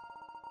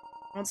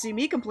 Don't see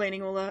me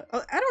complaining, Ula.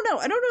 I don't know.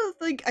 I don't know if,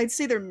 like, I'd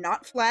say they're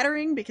not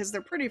flattering, because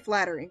they're pretty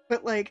flattering,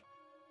 but, like,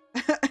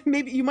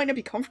 maybe you might not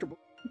be comfortable.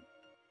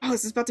 Oh,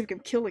 this is about to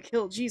become Kill la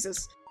Kill,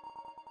 Jesus.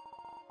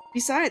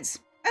 Besides,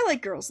 I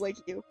like girls like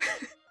you.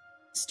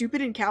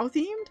 Stupid and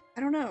cow-themed?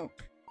 I don't know.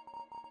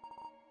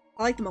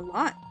 I like them a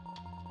lot.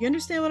 You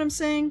understand what I'm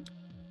saying?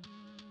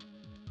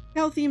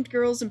 Cow-themed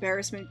girl's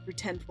embarrassment grew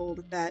tenfold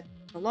at that.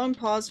 A long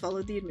pause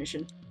followed the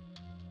admission.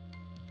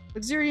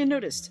 Luxuria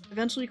noticed,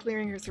 eventually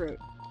clearing her throat.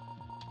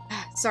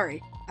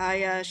 Sorry,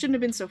 I shouldn't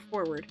have been so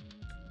forward.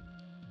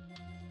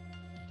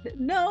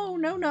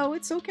 No,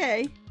 it's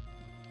okay.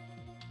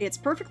 It's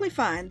perfectly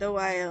fine, though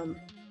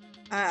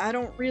I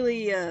don't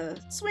really,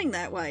 swing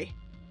that way.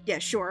 Yeah,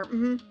 sure,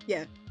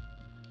 yeah.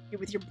 You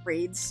with your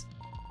braids.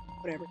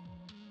 Whatever.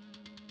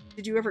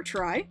 Did you ever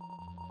try?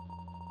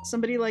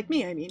 Somebody like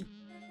me, I mean.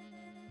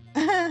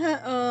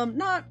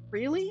 Not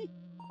really.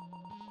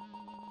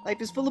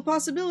 Life is full of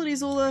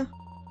possibilities, Ula.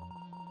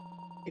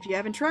 If you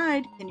haven't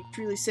tried, can you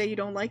truly say you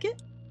don't like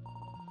it?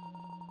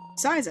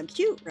 Besides, I'm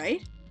cute,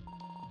 right?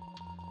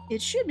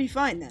 It should be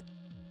fine then.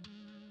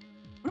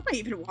 What am I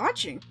even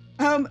watching?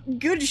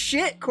 Good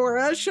shit,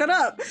 Cora, shut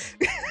up!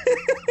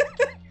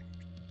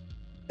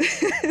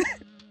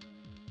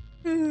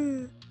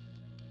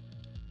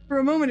 For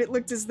a moment it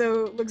looked as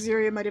though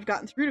Luxuria might have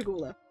gotten through to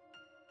Gula.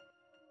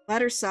 The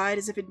latter sighed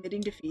as if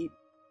admitting defeat.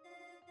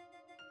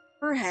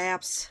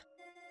 Perhaps.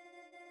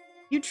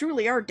 You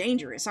truly are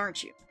dangerous,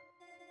 aren't you?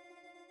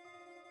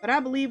 But I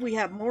believe we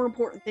have more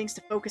important things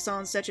to focus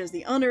on, such as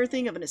the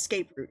unearthing of an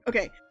escape route.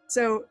 Okay,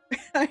 so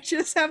I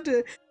just have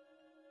to...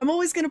 I'm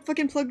always gonna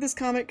fucking plug this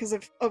comic because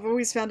I've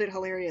always found it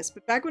hilarious.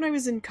 But back when I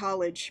was in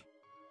college,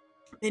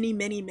 many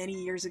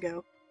years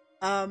ago,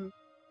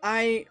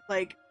 I,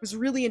 like, was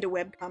really into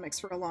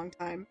webcomics for a long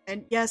time.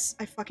 And yes,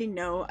 I fucking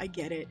know, I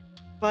get it.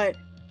 But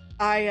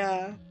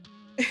I,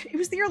 it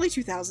was the early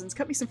 2000s,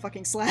 cut me some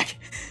fucking slack.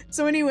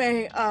 So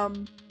anyway,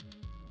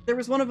 there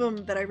was one of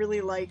them that I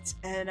really liked,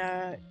 and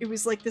it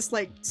was like this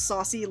like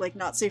saucy, like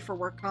not safe for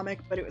work comic,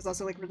 but it was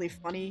also like really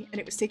funny,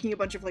 and it was taking a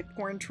bunch of like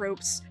porn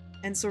tropes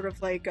and sort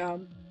of like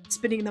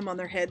spinning them on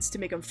their heads to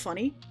make them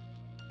funny.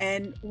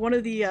 And one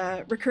of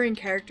the recurring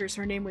characters,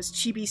 her name was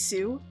Chibi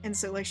Sue, and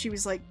so like she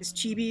was like this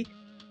chibi,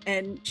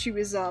 and she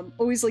was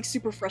always like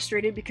super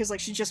frustrated because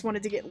like she just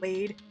wanted to get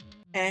laid,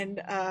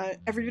 and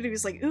everybody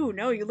was like, "Ooh,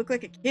 no, you look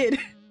like a kid."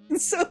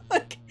 And so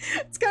like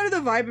it's kind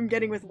of the vibe I'm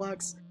getting with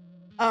Lux.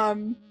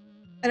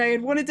 And I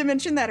had wanted to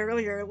mention that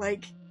earlier,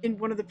 like, in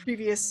one of the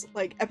previous,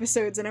 like,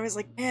 episodes, and I was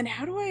like, man,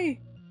 how do I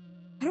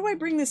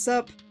bring this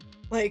up,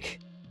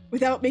 like,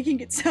 without making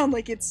it sound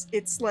like it's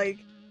like,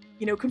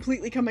 you know,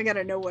 completely coming out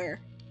of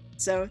nowhere.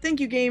 So, thank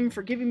you, game,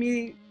 for giving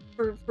me,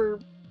 for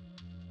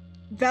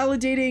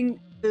validating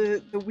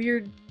the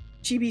weird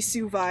Chibi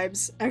Sue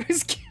vibes I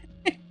was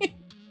getting.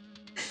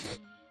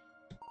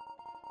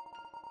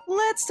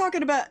 Let's talk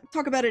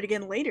about it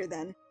again later,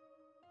 then.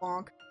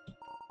 Bonk.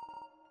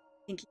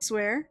 Pinky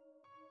swear?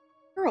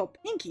 Girl,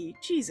 Pinky,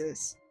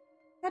 Jesus.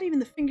 Not even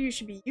the finger you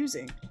should be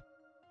using.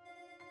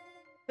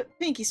 But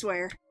Pinky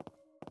swear.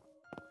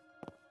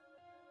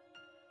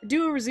 The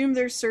duo resumed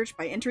their search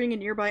by entering a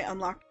nearby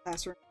unlocked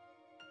classroom.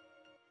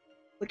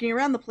 Looking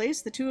around the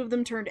place, the two of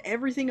them turned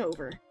everything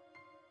over.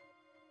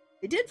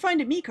 They did find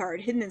a me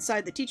card hidden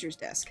inside the teacher's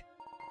desk.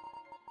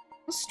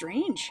 How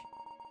strange.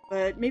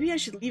 But maybe I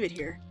should leave it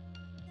here.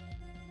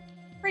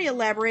 Pray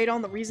elaborate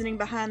on the reasoning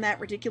behind that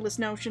ridiculous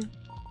notion.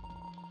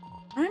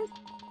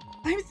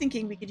 I'm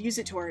thinking we could use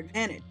it to our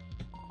advantage.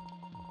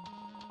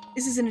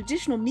 This is an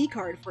additional me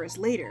card for us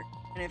later,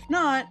 and if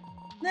not,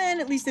 then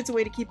at least it's a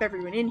way to keep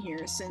everyone in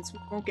here, since we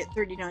won't get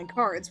 39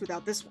 cards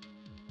without this one.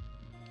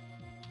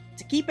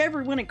 To keep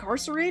everyone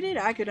incarcerated,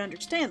 I could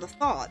understand the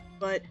thought,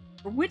 but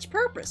for which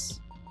purpose?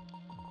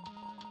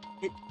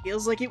 It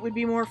feels like it would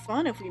be more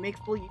fun if we make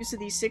full use of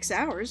these 6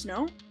 hours,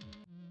 no?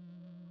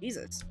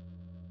 Jesus.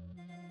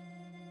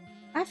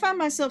 I find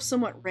myself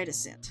somewhat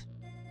reticent.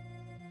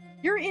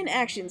 Your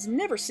inactions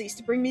never cease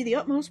to bring me the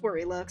utmost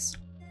worry, Lux.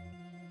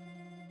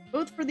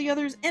 Both for the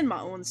others and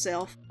my own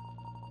self.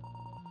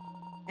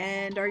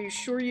 And are you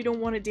sure you don't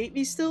want to date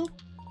me still?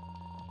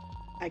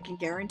 I can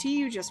guarantee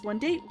you just one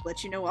date will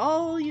let you know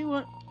all you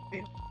want.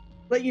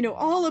 Let you know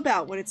all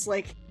about what it's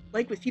like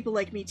with people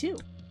like me too.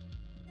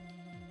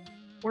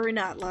 Worry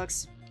not,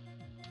 Lux.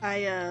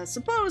 I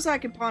suppose I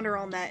can ponder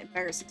on that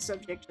embarrassing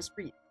subject just for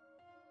you.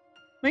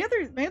 My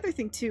other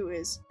thing too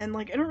is, and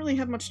like I don't really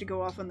have much to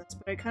go off on this,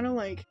 but I kind of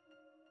like,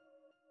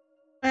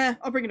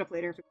 I'll bring it up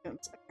later if it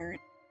becomes apparent.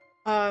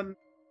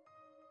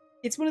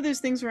 It's one of those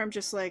things where I'm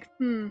just like,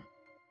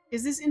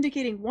 is this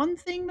indicating one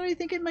thing that I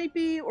think it might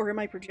be, or am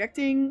I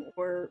projecting,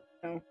 or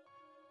no?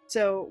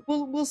 So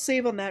we'll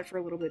save on that for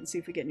a little bit and see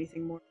if we get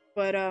anything more.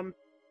 But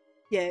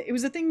yeah, it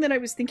was a thing that I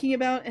was thinking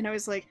about, and I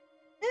was like,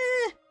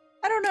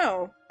 I don't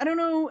know. I don't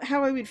know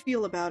how I would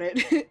feel about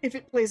it if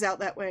it plays out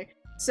that way.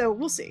 So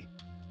we'll see.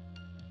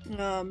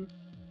 But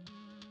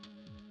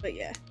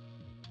yeah.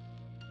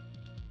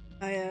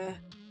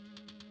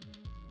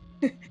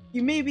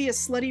 You may be a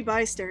slutty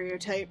bi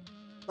stereotype,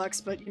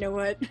 Lux, but you know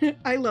what?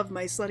 I love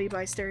my slutty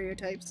bi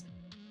stereotypes.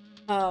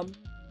 I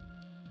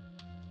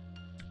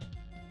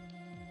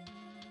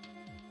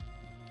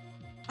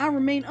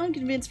remain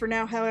unconvinced for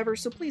now, however,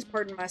 so please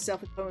pardon my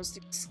self-imposed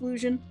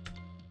exclusion.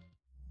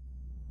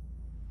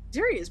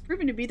 Zuri has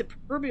proven to be the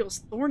proverbial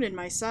thorn in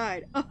my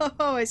side.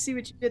 Oh, I see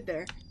what you did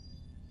there.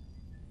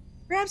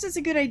 Perhaps it's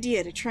a good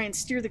idea to try and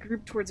steer the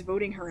group towards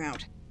voting her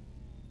out.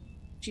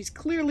 She's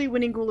clearly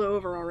winning Gula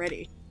over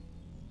already.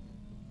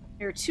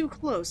 They're too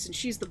close, and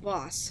she's the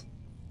boss.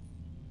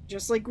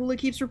 Just like Gula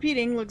keeps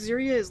repeating,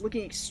 Luxuria is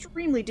looking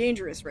extremely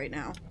dangerous right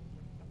now.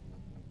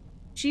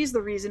 She's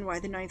the reason why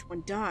the ninth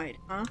one died,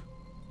 huh?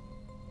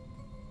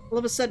 All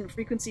of a sudden,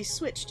 frequency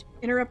switched,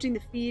 interrupting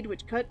the feed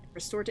which cut and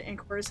restored to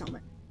Ancora's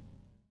helmet.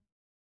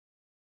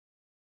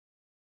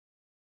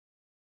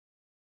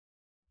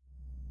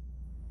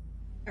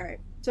 Alright,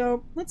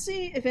 so let's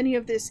see if any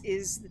of this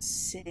is the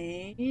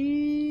same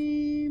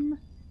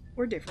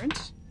or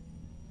different.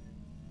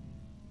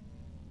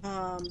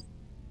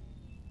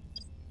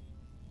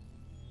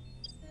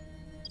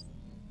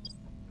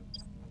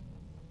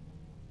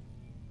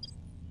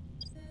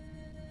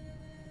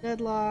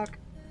 Deadlock.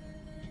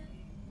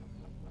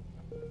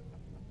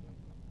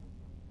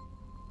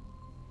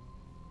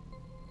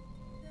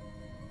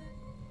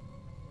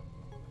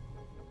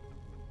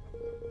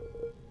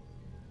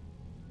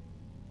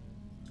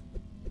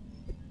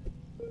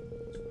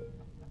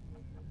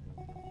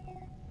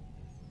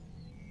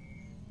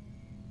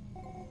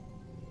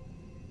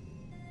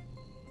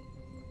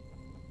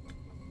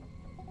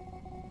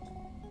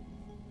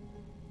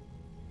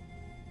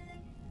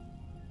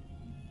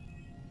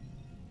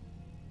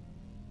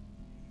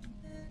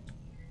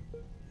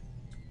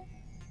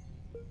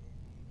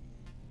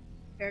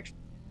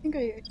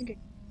 Actually, I think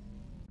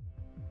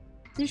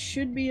this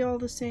should be all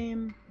the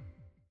same.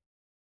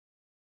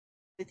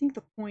 I think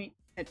the point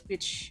at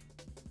which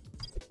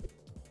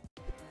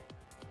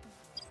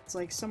it's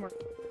like somewhere.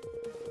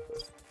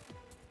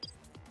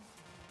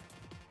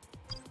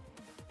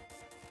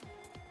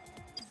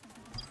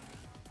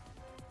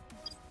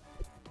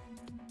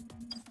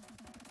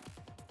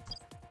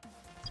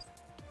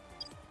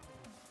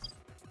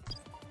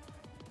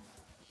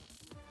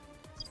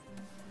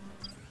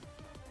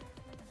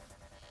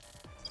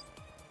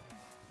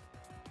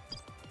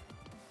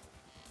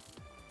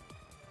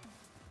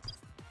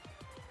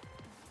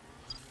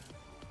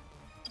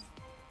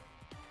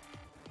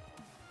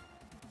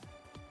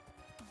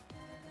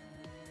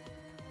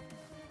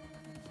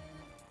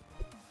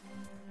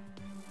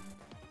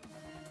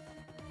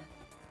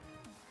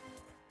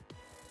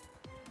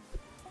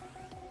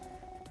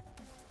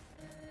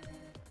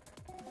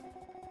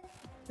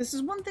 This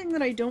is one thing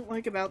that I don't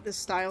like about this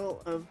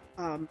style of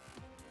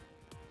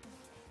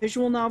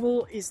visual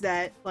novel is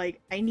that, like,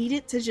 I need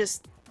it to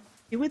just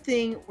do a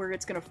thing where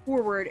it's gonna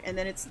forward and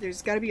then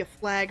there's gotta be a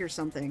flag or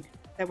something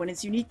that when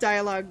it's unique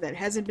dialogue that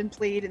hasn't been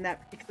played in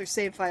that particular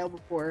save file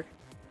before,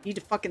 you need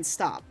to fucking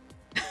stop.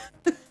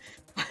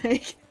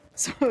 Like,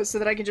 so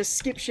that I can just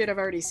skip shit I've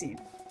already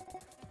seen.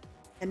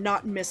 And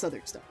not miss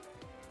other stuff.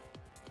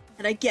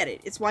 And I get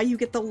it, it's why you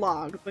get the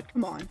log, but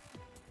come on.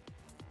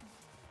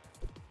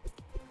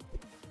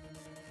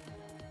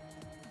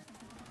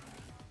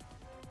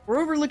 We're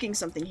overlooking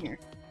something here.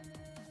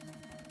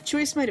 The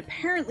choice might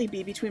apparently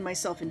be between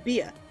myself and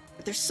Bia,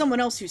 but there's someone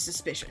else who's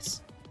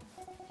suspicious.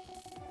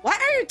 What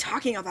are you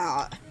talking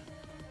about?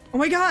 Oh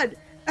my god!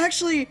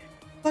 Actually,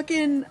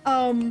 fucking,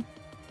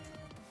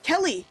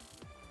 Kelly!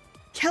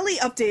 Kelly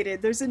updated!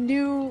 There's a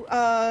new,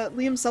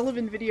 Liam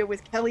Sullivan video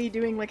with Kelly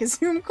doing, like, a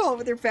Zoom call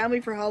with her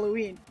family for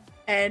Halloween.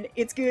 And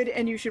it's good,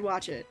 and you should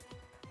watch it.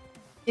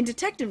 In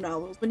detective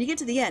novels, when you get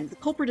to the end, the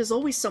culprit is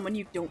always someone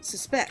you don't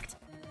suspect.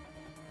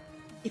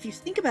 If you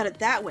think about it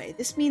that way,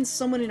 this means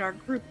someone in our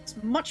group is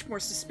much more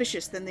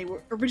suspicious than they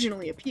were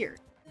originally appeared.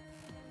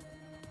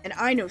 And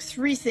I know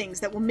 3 things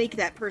that will make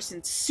that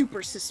person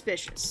super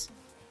suspicious.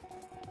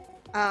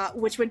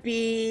 Which would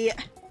be...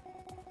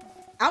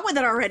 Out with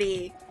it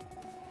already!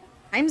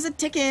 Time's a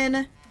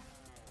tickin'!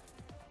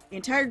 The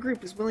entire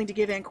group was willing to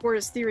give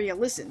Ancora's theory a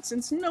listen,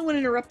 since no one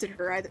interrupted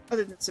her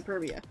other than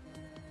Superbia.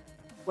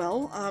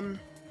 Well,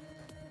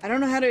 I don't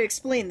know how to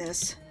explain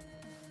this,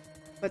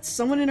 but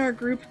someone in our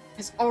group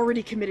has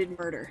already committed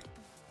murder.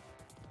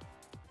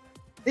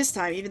 This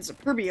time, even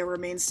Superbia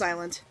remains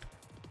silent.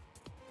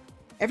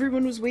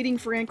 Everyone was waiting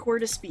for Ancora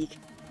to speak.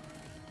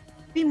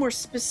 To be more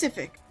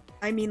specific,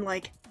 I mean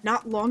like,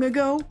 Not long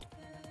ago?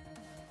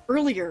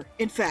 Earlier,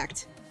 in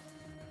fact.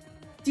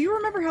 Do you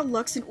remember how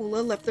Lux and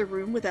Ula left their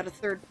room without a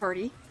third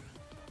party?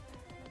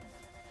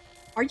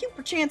 Are you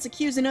perchance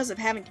accusing us of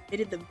having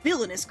committed the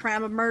villainous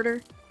crime of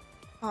murder?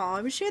 Aw,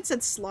 I wish she had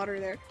said slaughter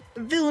there.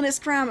 The villainous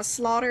crime of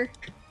slaughter.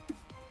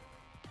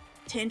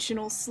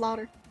 Intentional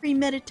slaughter.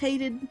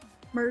 Premeditated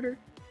murder.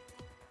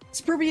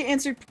 Superbia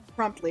answered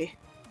promptly,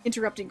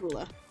 interrupting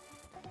Gula.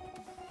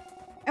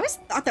 I always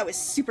thought that was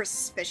super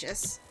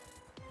suspicious.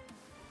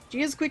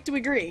 She is quick to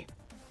agree.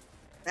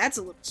 That's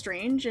a little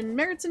strange and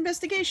merits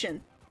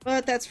investigation,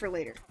 but that's for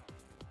later.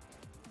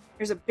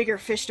 There's a bigger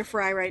fish to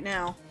fry right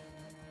now.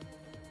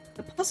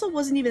 The puzzle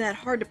wasn't even that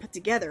hard to put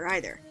together,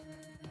 either.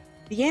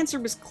 The answer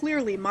was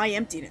clearly my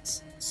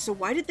emptiness, so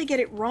why did they get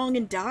it wrong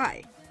and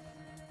die?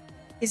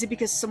 Is it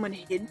because someone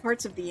hid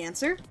parts of the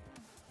answer?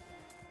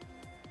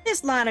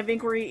 This line of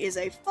inquiry is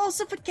a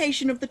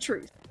falsification of the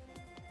truth.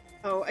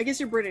 Oh, I guess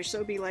you're British, so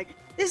it'd be like,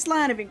 this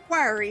line of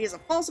inquiry is a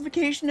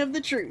falsification of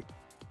the truth.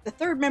 The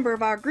third member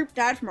of our group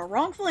died from a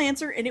wrongful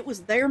answer, and it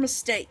was their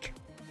mistake.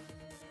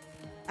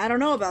 I don't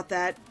know about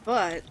that,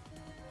 but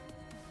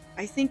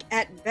I think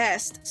at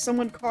best,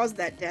 someone caused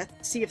that death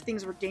to see if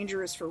things were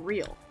dangerous for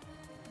real.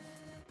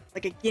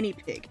 Like a guinea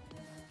pig.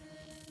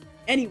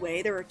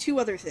 Anyway, there are two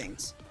other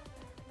things.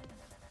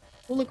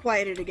 Ula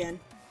quieted again.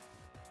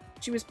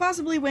 She was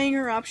possibly weighing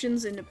her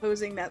options and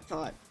opposing that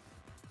thought.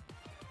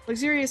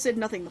 Luxuria said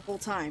nothing the whole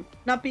time,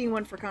 not being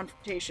one for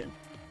confrontation.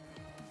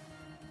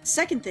 The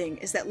second thing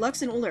is that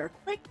Lux and Ula are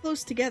quite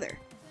close together.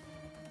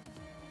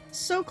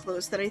 So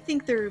close that I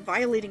think they're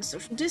violating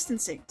social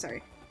distancing.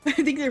 Sorry. I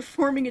think they're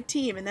forming a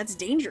team, and that's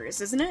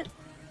dangerous, isn't it?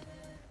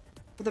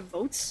 For the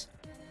votes?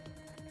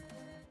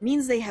 It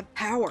means they have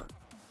power.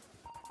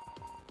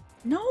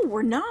 No,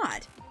 we're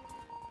not.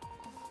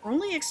 We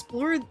only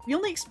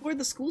explored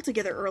the school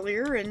together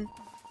earlier, and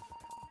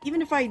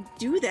even if I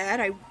do that,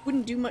 I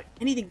wouldn't do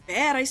anything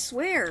bad, I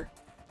swear.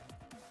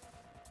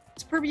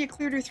 Superbia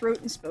cleared her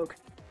throat and spoke.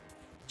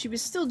 She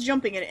was still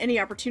jumping at any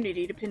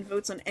opportunity to pin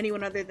votes on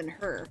anyone other than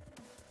her.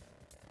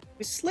 It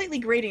was slightly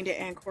grating to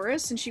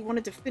Ancoris, and she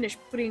wanted to finish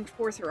putting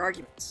forth her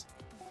arguments.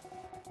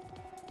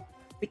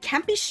 We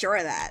can't be sure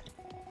of that.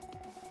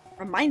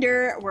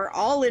 Reminder, we're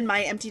all in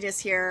my emptiness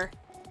here.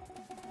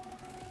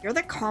 You're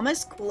the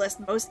calmest, coolest,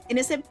 most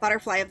innocent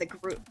butterfly of the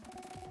group.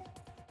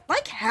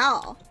 Like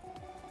hell.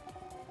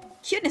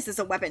 Cuteness is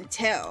a weapon,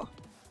 too.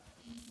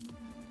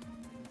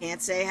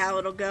 Can't say how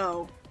it'll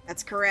go.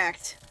 That's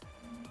correct.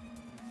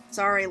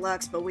 Sorry,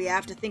 Lux, but we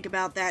have to think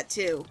about that,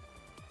 too.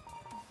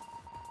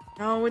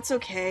 No, it's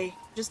okay.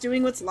 Just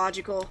doing what's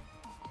logical.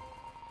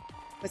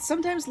 But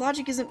sometimes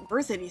logic isn't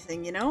worth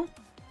anything, you know?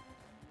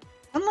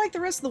 Unlike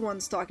the rest of the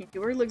ones talking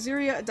to her,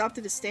 Luxuria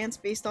adopted a stance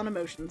based on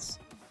emotions.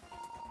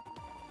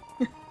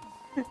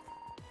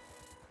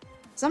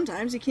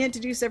 Sometimes you can't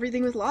deduce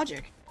everything with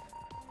logic.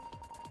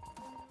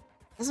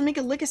 Doesn't make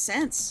a lick of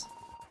sense.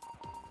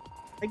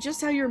 Like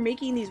just how you're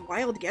making these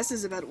wild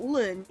guesses about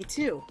Ula and me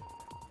too.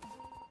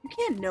 You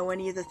can't know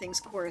any of the things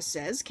Cora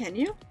says, can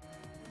you?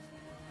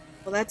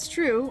 Well, that's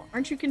true.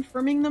 Aren't you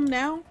confirming them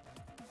now?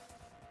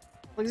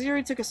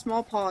 Luxuria took a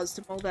small pause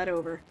to mull that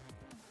over.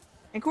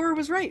 And Cora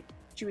was right.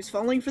 She was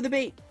falling for the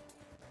bait.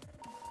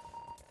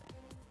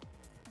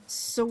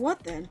 So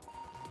what then?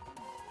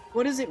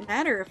 What does it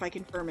matter if I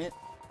confirm it?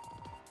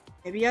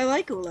 Maybe I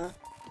like Ula.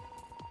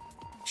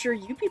 Sure,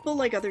 you people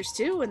like others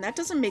too, and that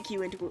doesn't make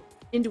you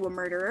into a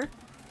murderer.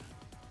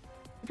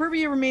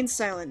 Superbia remained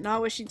silent,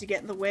 not wishing to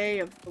get in the way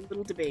of the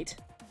little debate.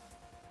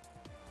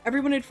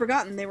 Everyone had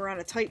forgotten they were on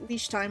a tight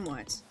leash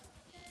time-wise.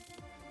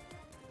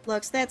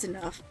 Lux, that's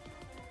enough.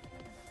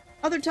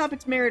 Other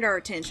topics merit our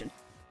attention.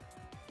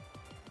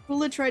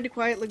 Ula tried to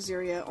quiet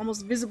Luxuria,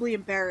 almost visibly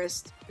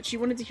embarrassed, but she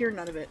wanted to hear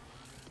none of it.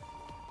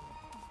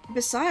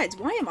 Besides,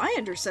 why am I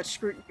under such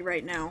scrutiny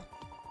right now?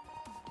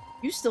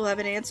 You still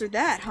haven't answered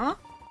that, huh?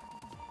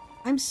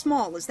 I'm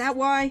small, is that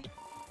why?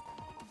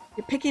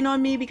 You're picking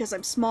on me because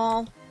I'm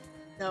small?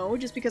 No,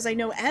 just because I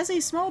know as a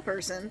small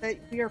person that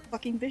we are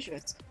fucking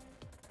vicious.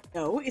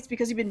 No, it's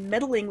because you've been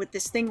meddling with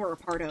this thing we're a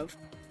part of.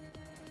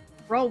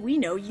 For all we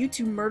know, you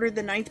two murdered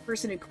the 9th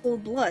person in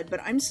cold blood,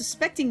 but I'm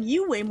suspecting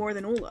you way more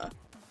than Ula.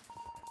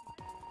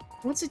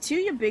 What's it to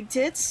you, big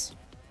tits?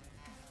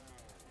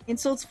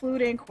 Insults flew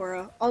at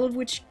Ancora, all of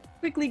which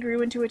quickly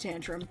grew into a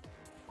tantrum.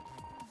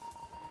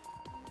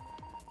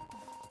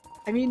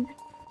 I mean,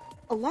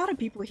 a lot of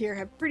people here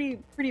have pretty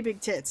big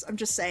tits, I'm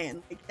just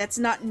saying. Like, that's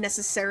not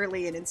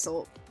necessarily an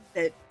insult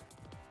that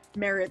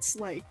merits,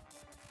 like,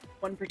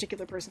 one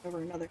particular person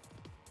over another.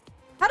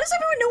 How does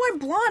everyone know I'm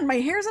blonde? My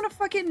hair's in a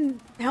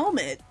fucking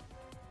helmet.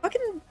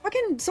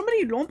 Fucking,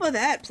 somebody lumpa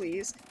that,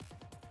 please.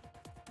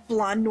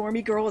 Blonde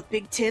normie girl with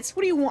big tits?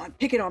 What do you want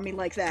picking on me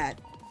like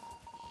that?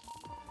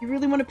 You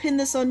really want to pin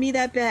this on me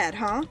that bad,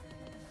 huh?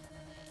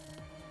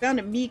 Found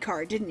a me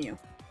card, didn't you?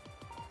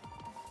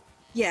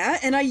 Yeah,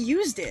 and I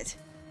used it.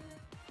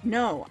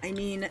 No, I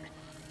mean,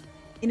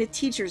 in a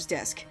teacher's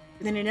desk,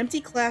 within an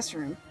empty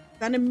classroom,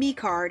 found a me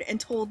card and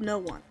told no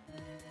one.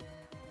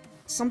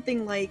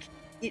 Something like,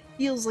 it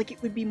feels like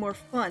it would be more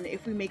fun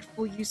if we make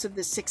full use of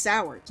the 6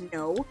 hours,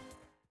 no?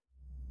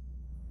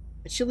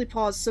 A chilly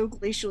pause so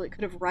glacial it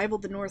could have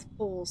rivaled the North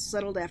Pole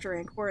settled after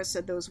Ancora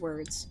said those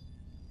words.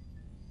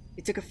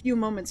 It took a few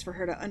moments for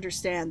her to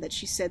understand that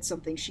she said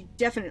something she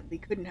definitely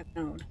couldn't have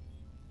known.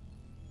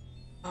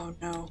 Oh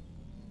no.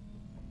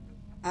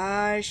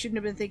 I shouldn't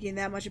have been thinking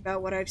that much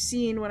about what I've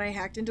seen when I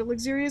hacked into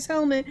Luxuria's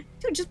helmet.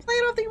 Dude, just play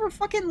it off that you were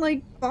fucking,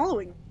 like,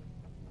 following.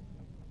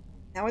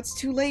 Now it's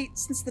too late,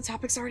 since the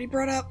topic's already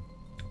brought up.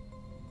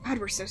 God,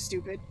 we're so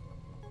stupid.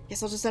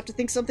 Guess I'll just have to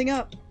think something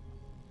up.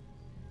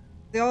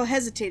 They all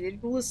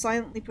hesitated. Gula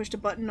silently pushed a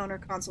button on her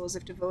console as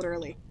if to vote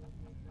early.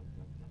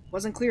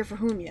 Wasn't clear for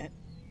whom yet.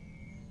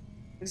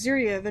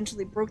 Luxuria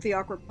eventually broke the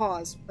awkward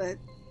pause, but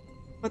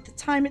the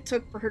time it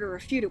took for her to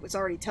refute it was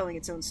already telling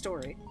its own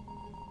story.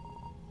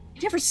 I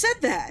never said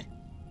that!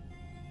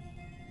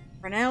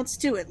 Pronounce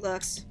to it,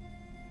 Lux.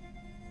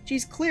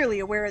 She's clearly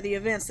aware of the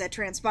events that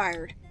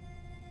transpired.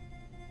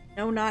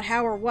 No, not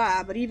how or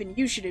why, but even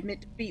you should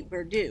admit defeat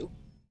where due.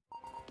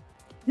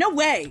 No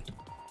way!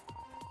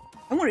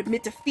 I won't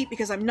admit defeat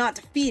because I'm not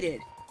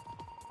defeated.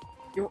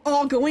 You're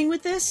all going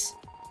with this?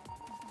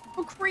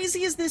 How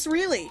crazy is this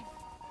really?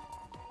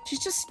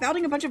 She's just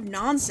spouting a bunch of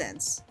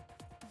nonsense.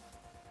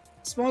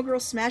 The small girl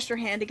smashed her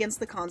hand against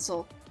the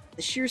console,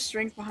 the sheer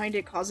strength behind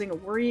it causing a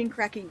worrying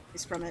cracking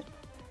noise from it.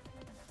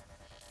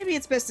 Maybe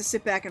it's best to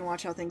sit back and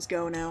watch how things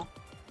go now.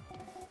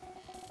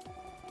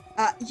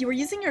 You were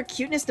using your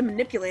cuteness to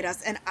manipulate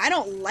us, and I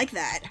don't like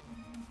that.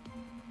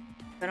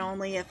 But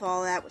only if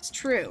all that was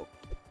true.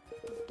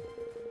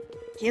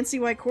 Can't see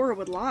why Cora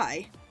would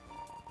lie.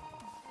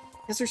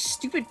 Because her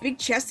stupid big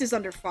chest is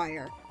under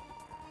fire.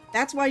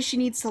 That's why she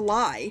needs to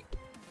lie.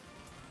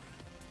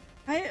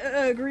 I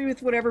agree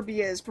with whatever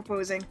Bia is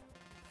proposing.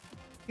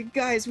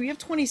 Guys, we have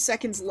 20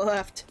 seconds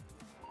left.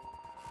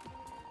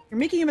 You're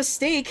making a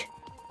mistake.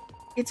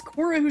 It's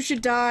Cora who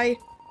should die.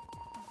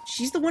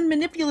 She's the one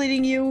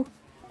manipulating you.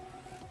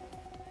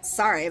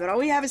 Sorry, but all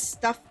we have is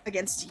stuff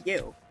against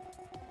you.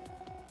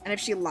 And if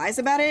she lies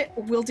about it,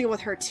 we'll deal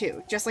with her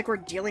too, just like we're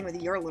dealing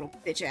with your little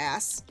bitch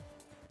ass.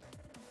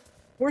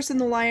 Horse and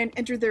the lion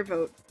entered their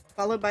vote,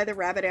 followed by the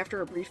rabbit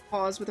after a brief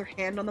pause with her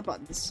hand on the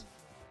buttons.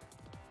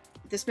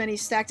 With this many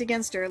stacked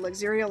against her,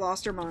 Luxuria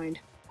lost her mind.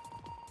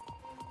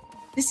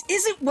 This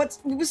isn't what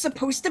it was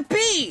supposed to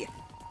be!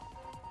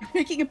 You're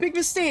making a big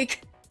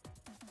mistake!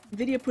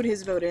 Vidya put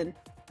his vote in.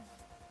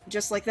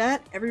 Just like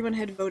that, everyone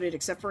had voted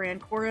except for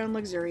Ancora and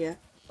Luxuria,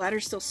 the latter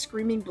still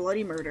screaming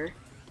bloody murder.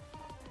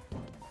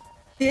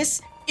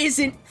 This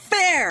isn't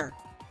fair!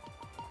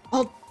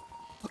 I'll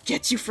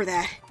get you for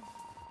that.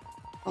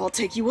 I'll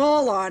take you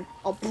all on,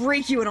 I'll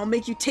break you, and I'll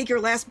make you take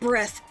your last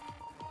breath.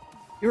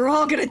 You're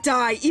all gonna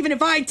die, even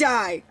if I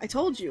die! I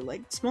told you,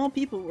 like, small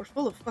people were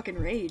full of fucking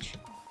rage.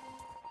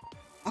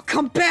 I'll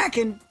come back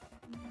and...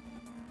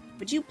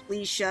 Would you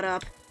please shut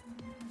up?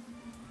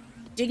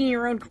 Digging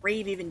your own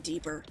grave even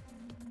deeper.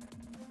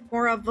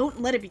 Cora, vote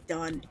and let it be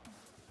done.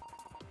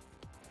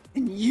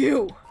 And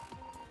you!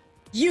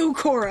 You,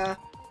 Cora!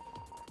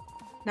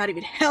 Not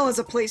even hell is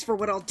a place for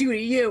what I'll do to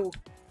you!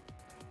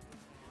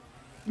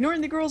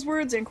 Ignoring the girl's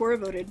words, Ancora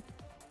voted.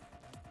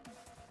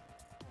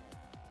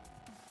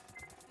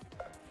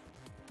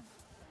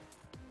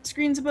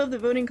 Screens above the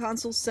voting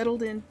console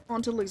settled in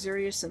onto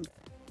Luxuria's symbol.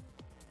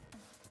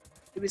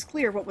 It was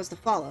clear what was to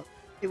follow.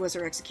 It was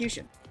her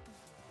execution.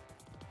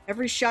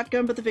 Every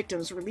shotgun but the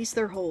victims released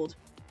their hold,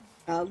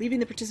 leaving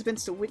the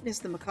participants to witness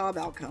the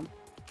macabre outcome.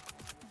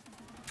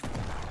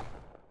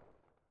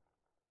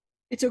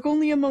 It took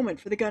only a moment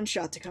for the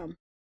gunshot to come.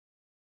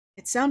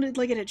 It sounded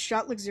like it had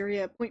shot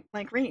Luxuria at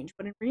point-blank range,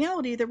 but in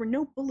reality there were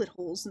no bullet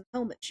holes in the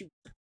helmet she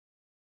wore.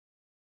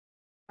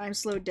 Time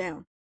slowed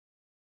down.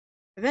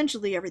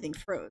 Eventually everything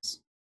froze.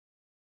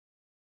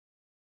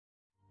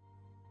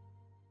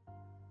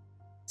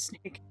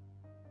 Snake.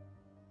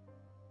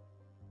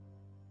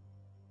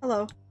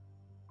 Hello.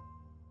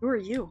 Who are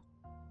you?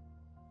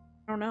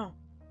 I don't know.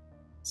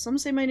 Some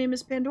say my name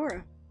is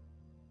Pandora.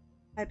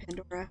 Hi,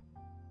 Pandora.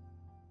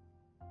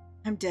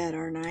 I'm dead,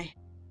 aren't I?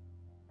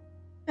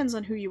 Depends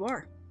on who you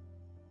are.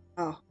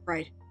 Oh,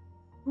 right.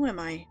 Who am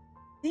I? I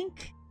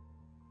think...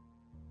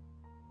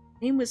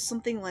 name was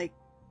something like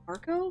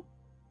Marco?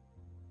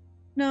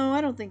 No,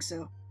 I don't think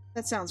so.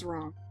 That sounds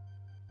wrong.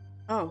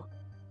 Oh.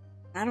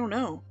 I don't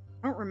know.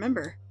 I don't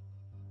remember.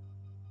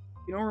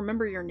 You don't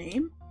remember your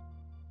name?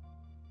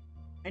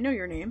 I know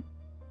your name.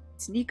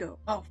 It's Nico.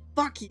 Oh,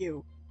 fuck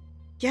you.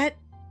 Get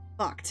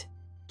fucked.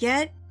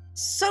 Get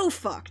so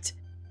fucked.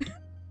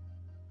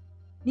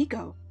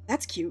 Nico,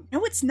 that's cute.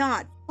 No, it's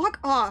not. Fuck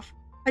off.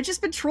 I've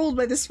just been trolled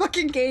by this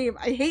fucking game.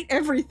 I hate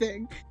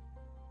everything.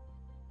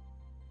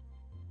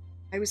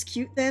 I was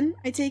cute then,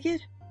 I take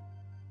it?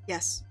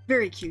 Yes,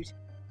 very cute.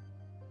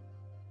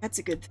 That's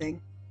a good thing.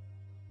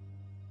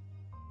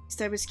 At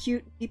least I was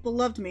cute. People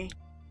loved me.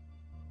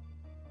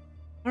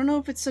 I don't know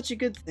if it's such a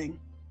good thing.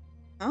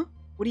 Huh?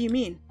 What do you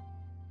mean?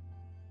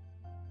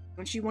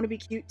 Don't you want to be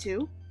cute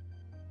too?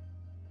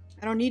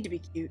 I don't need to be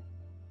cute.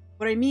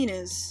 What I mean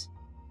is...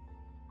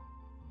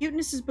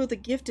 Cuteness is both a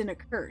gift and a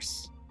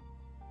curse.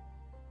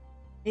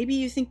 Maybe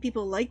you think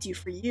people liked you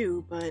for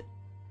you, but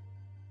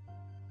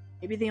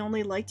maybe they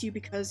only liked you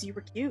because you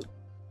were cute.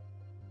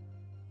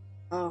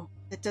 Oh,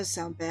 that does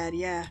sound bad,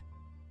 yeah.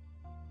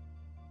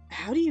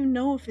 How do you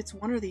know if it's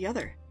one or the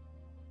other?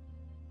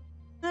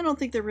 I don't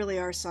think there really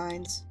are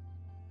signs.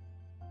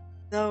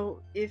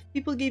 Though, if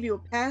people gave you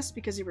a pass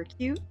because you were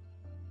cute...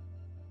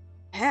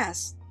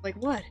 Pass? Like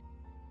what?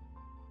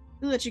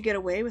 They let you get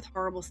away with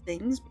horrible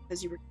things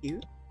because you were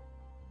cute?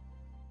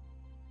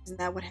 Isn't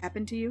that what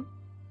happened to you?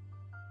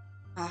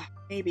 Ah,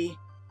 maybe.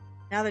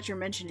 Now that you're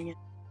mentioning it.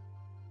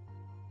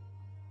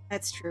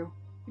 That's true.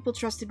 People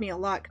trusted me a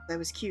lot because I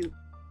was cute.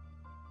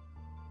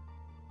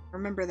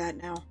 Remember that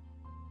now.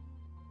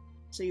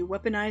 So you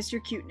weaponized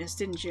your cuteness,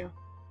 didn't you?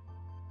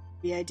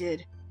 Maybe I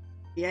did.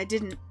 Maybe I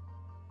didn't.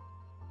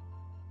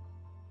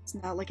 It's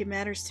not like it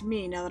matters to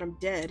me now that I'm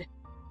dead.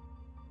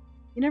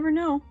 You never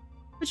know,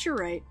 but you're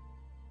right.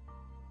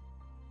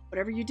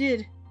 Whatever you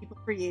did, people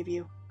forgave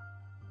you.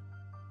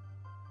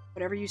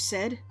 Whatever you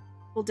said,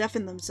 people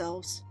deafened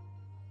themselves.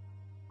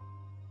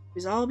 It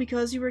was all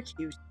because you were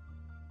cute.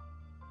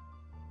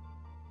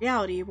 In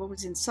reality, what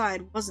was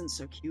inside wasn't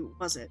so cute,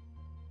 was it?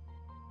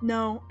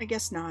 No, I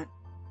guess not.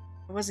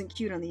 I wasn't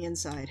cute on the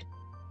inside.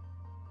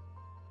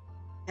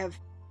 I have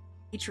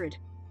hatred.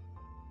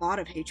 A lot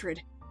of hatred.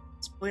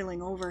 It's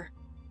boiling over.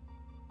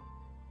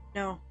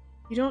 No,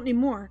 you don't need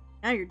more.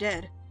 Now you're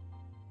dead.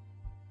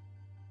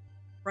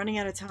 Running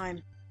out of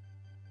time.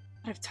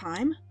 Out of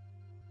time?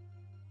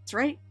 That's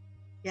right.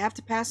 You have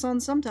to pass on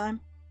sometime.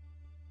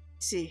 I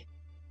see.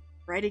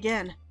 Right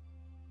again.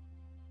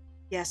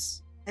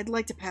 Yes, I'd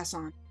like to pass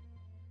on.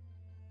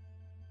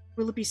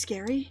 Will it be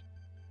scary?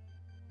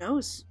 Who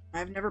knows?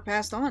 I've never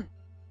passed on.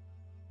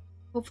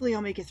 Hopefully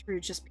I'll make it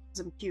through just because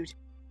I'm cute.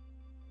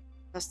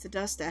 Dust to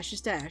dust, ashes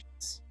to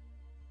ashes.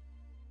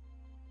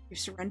 You've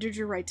surrendered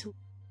your right to live.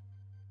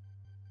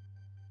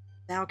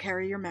 Now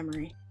carry your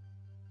memory.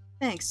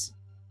 Thanks.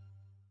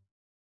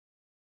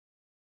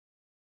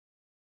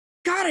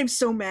 God, I'm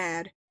so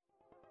mad!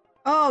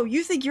 Oh,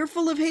 you think you're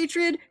full of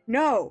hatred?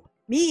 No!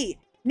 Me!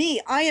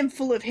 I am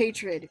full of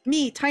hatred!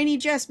 Me, Tiny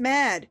Jess,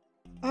 mad!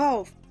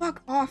 Oh,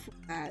 fuck off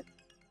with that.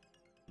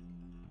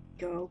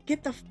 Go.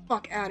 Get the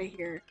fuck out of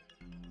here.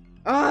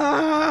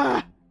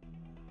 Ah!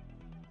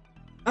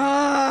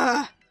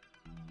 Ah!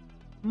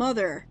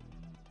 Mother.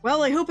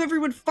 Well, I hope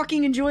everyone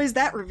fucking enjoys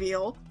that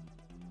reveal.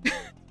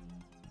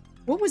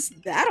 What was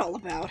that all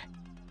about?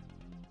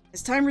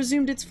 As time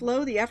resumed its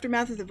flow, the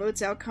aftermath of the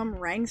vote's outcome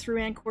rang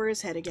through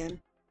Ancora's head again.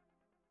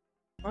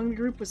 Among the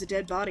group was a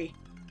dead body.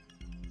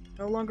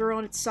 No longer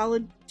on its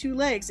solid 2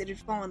 legs, it had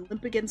fallen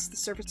limp against the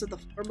surface of the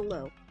floor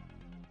below.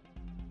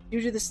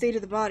 Due to the state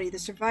of the body, the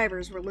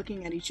survivors were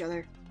looking at each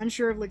other,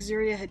 unsure if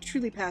Luxuria had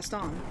truly passed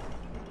on.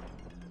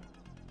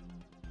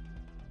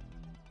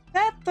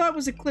 That thought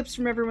was eclipsed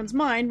from everyone's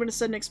mind when a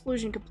sudden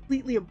explosion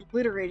completely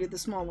obliterated the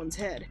small one's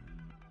head.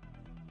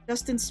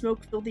 Dust and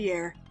smoke filled the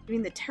air,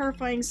 giving the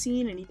terrifying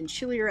scene an even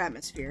chillier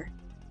atmosphere.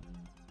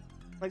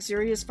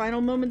 Luxuria's final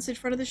moments in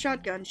front of the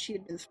shotgun, she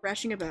had been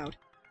thrashing about.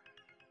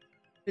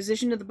 The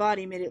position of the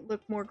body made it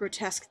look more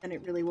grotesque than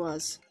it really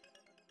was.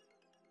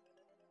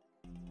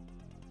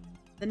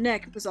 The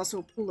neck was also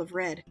a pool of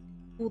red,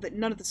 a pool that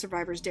none of the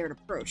survivors dared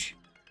approach.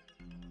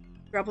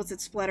 Droplets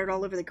had splattered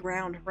all over the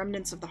ground,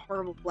 remnants of the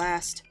horrible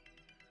blast.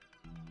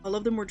 All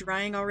of them were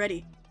drying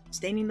already,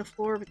 staining the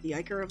floor with the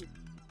ichor of...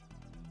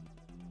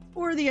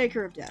 or the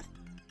ichor of death.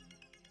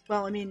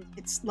 Well, I mean,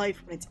 it's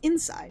life when it's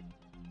inside,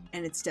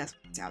 and it's death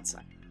when it's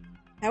outside.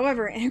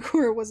 However,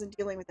 Ancora wasn't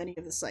dealing with any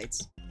of the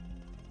sights.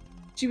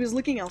 She was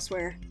looking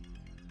elsewhere.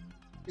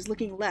 She was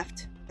looking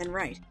left, then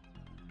right.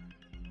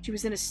 She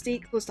was in a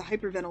state close to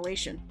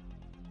hyperventilation.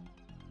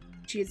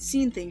 She had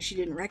seen things she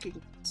didn't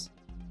recognize.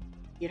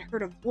 She had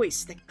heard a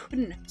voice that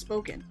couldn't have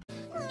spoken.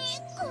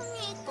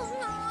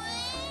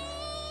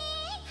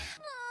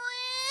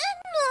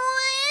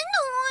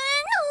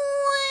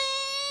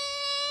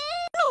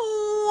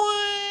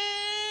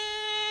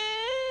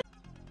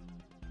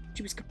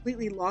 She was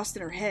completely lost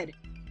in her head,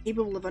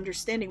 capable of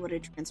understanding what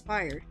had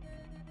transpired.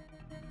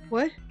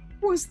 What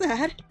was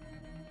that?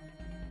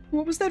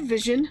 What was that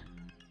vision?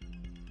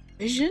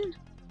 Vision?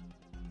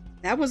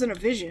 That wasn't a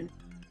vision.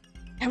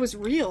 That was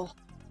real,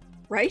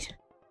 right?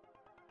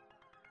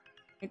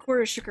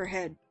 Ancora shook her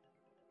head.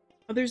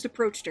 Others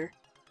approached her.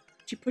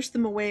 She pushed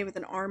them away with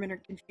an arm in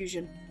her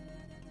confusion.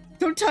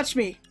 Don't touch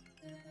me!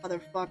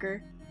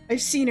 Motherfucker.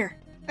 I've seen her.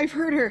 I've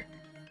heard her.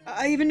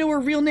 I even know her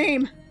real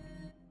name.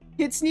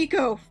 It's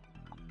Nico.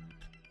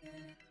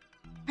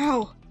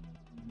 Ow.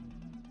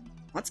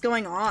 What's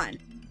going on?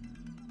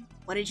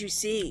 What did you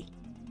see?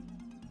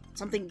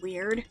 Something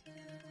weird?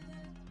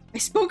 I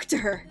spoke to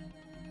her.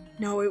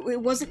 No,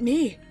 it wasn't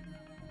me.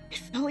 It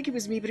felt like it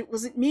was me, but it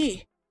wasn't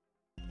me.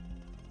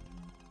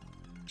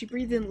 She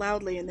breathed in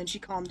loudly and then she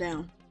calmed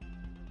down.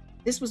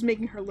 This was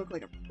making her look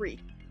like a freak.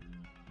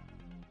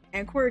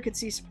 Ancora could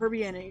see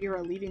Superbia and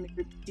Aira leaving the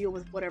group to deal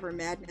with whatever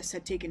madness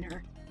had taken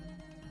her.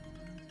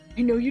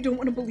 I know you don't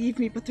want to believe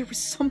me, but there was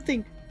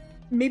something.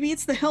 Maybe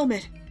it's the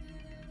helmet.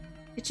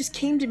 It just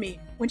came to me.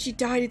 When she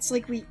died, it's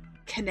like we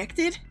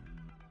connected?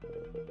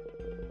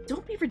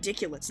 Don't be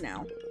ridiculous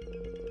now.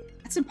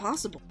 That's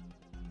impossible.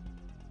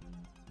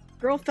 The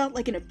girl felt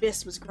like an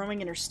abyss was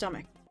growing in her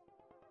stomach.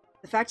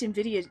 The fact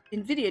Invidia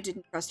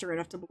didn't trust her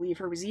enough to believe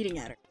her was eating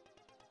at her.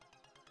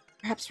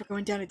 Perhaps we're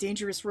going down a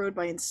dangerous road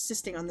by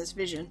insisting on this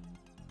vision.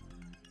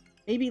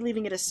 Maybe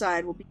leaving it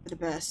aside will be for the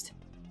best.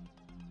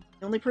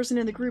 The only person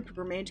in the group who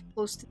remained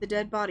close to the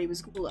dead body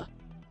was Gula.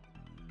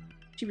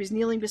 She was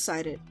kneeling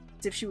beside it,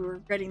 as if she were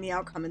regretting the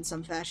outcome in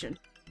some fashion.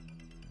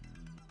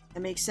 That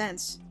makes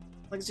sense.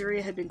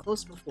 Luxuria had been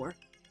close before.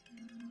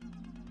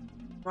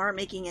 You aren't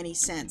making any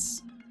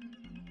sense.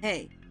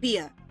 Hey,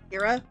 Via,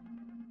 Kira?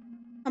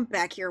 Come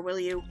back here, will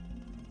you?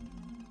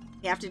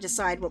 We have to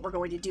decide what we're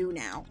going to do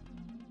now.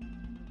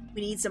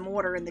 We need some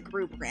order in the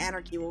group or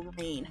anarchy will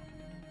reign.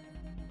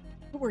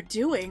 What we're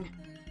doing?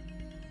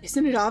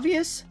 Isn't it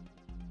obvious?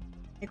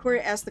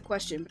 Ancora asked the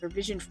question, but her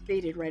vision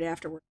faded right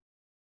afterward.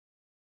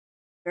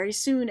 Very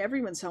soon,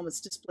 everyone's helmets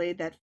displayed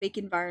that fake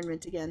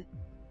environment again.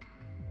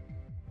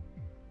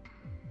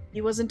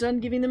 He wasn't done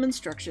giving them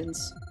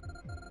instructions.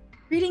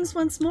 Greetings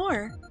once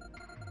more.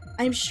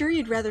 I'm sure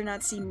you'd rather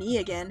not see me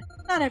again,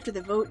 not after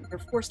the vote and your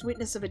forced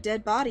witness of a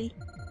dead body.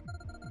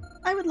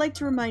 I would like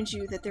to remind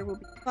you that there will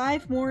be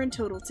 5 more in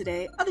total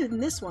today, other than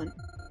this one,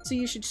 so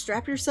you should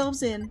strap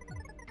yourselves in.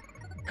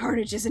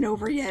 Carnage isn't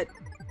over yet.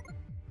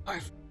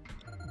 Arf.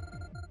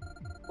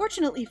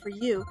 Fortunately for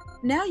you,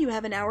 now you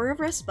have an hour of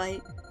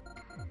respite.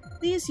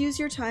 Please use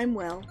your time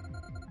well.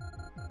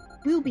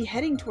 We'll be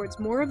heading towards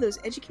more of those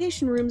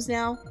education rooms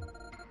now.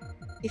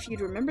 If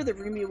you'd remember the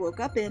room you woke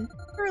up in,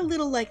 you're a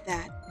little like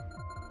that.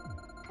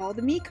 All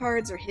the me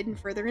cards are hidden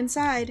further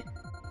inside.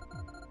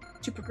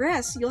 To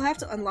progress, you'll have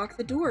to unlock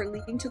the door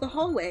leading to the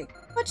hallway,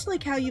 much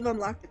like how you've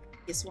unlocked the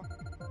previous one.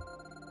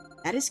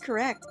 That is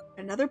correct.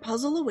 Another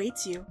puzzle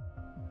awaits you.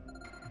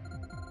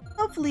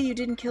 Hopefully you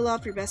didn't kill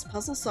off your best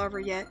puzzle solver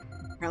yet,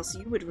 or else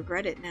you would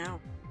regret it now.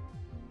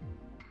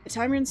 The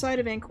timer inside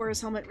of Ancora's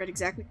helmet read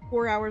exactly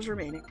 4 hours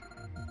remaining.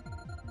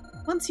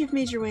 Once you've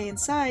made your way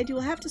inside, you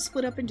will have to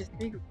split up into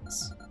 3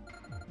 groups.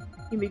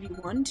 You may be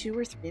 1, 2,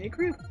 or 3 in a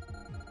group.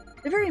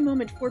 The very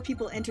moment 4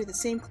 people enter the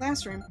same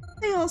classroom,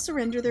 they all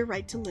surrender their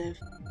right to live.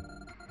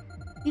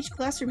 Each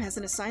classroom has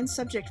an assigned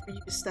subject for you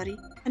to study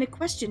and a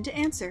question to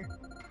answer.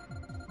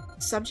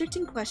 The subject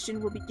in question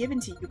will be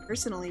given to you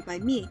personally by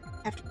me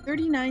after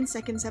 39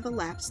 seconds have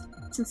elapsed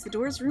since the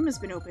door's room has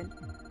been opened,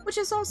 which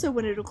is also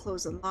when it'll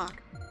close and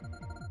lock.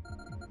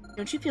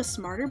 Don't you feel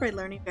smarter by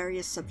learning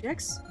various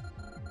subjects?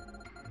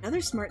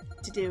 Another smart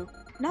thing to do,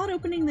 not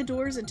opening the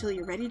doors until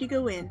you're ready to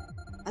go in,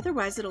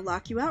 otherwise it'll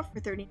lock you out for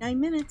 39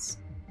 minutes.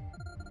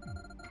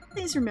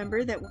 Please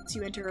remember that once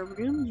you enter a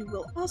room, you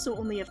will also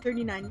only have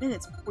 39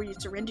 minutes before you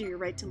surrender your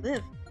right to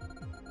live.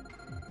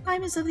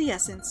 Time is of the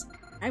essence.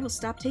 I will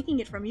stop taking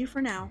it from you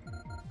for now.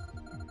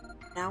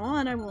 From now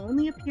on, I will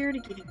only appear to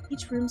give you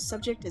each room's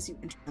subject as you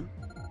enter them.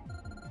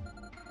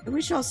 I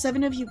wish all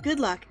 7 of you good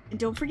luck, and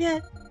don't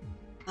forget,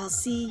 I'll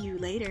see you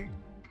later.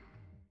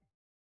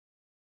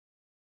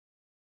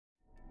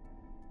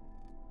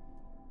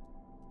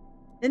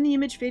 Then the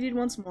image faded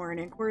once more, and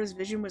Ancora's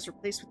vision was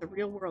replaced with the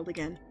real world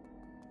again.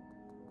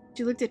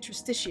 She looked at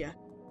Tristitia.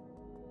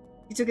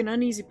 She took an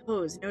uneasy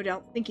pose, no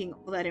doubt thinking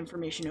all that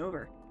information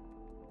over.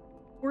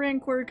 Before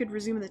Ancora could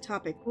resume the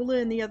topic, Gula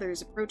and the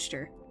others approached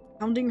her,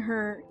 hounding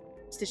her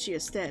in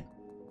Tristitia's stead.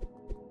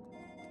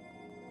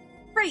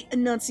 Pray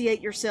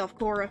enunciate yourself,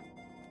 Cora.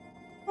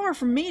 Far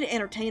from me to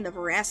entertain the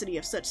veracity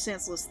of such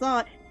senseless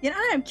thought, yet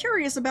I am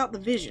curious about the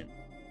vision.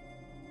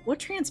 What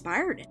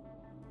transpired in it?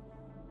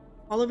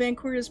 All of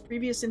Ancora's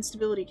previous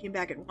instability came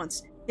back at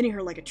once, hitting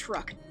her like a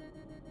truck.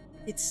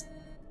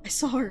 I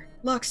saw her,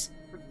 Lux,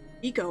 or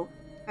Nico.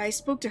 I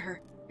spoke to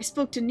her. I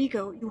spoke to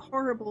Nico, you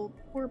horrible,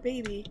 poor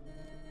baby.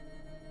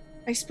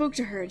 I spoke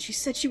to her and she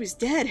said she was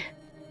dead.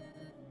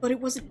 But it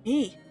wasn't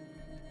me.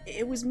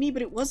 It was me,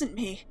 but it wasn't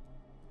me.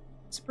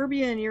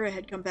 Superbia and Ira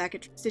had come back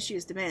at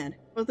Tristitia's demand,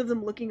 both of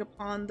them looking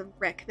upon the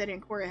wreck that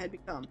Ancora had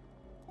become.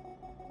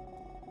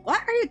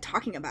 What are you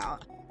talking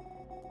about?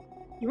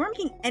 You aren't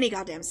making any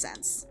goddamn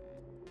sense.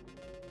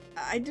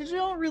 I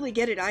don't really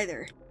get it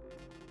either.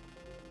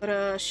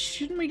 But,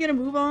 shouldn't we get a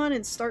move on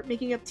and start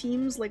making up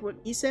teams like what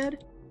he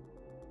said?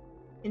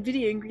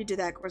 Invidia agreed to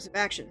that course of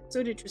action,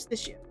 so did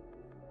Tristitia.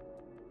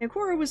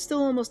 Ancora was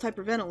still almost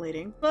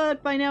hyperventilating,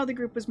 but by now the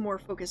group was more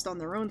focused on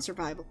their own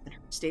survival than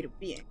her state of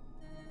being.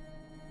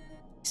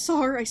 I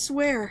saw her, I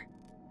swear!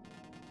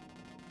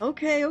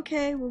 Okay,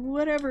 well,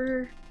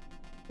 whatever.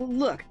 Well,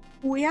 look,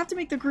 we have to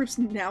make the groups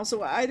now,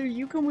 so either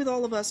you come with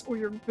all of us or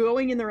you're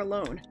going in there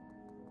alone.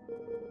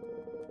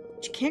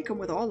 She can't come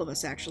with all of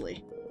us,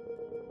 actually.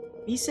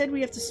 He said we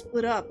have to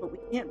split up, but we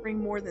can't bring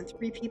more than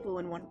 3 people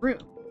in one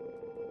room.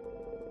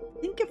 I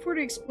think if we're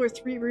to explore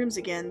 3 rooms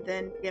again,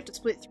 then we have to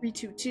split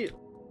 3-2-2. You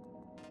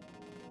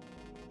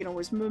can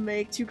always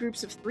make 2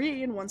 groups of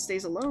 3 and one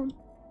stays alone.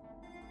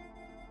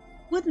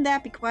 Wouldn't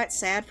that be quite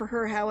sad for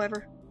her,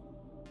 however?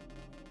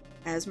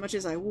 As much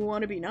as I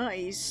want to be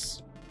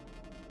nice,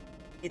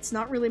 it's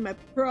not really my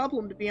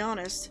problem, to be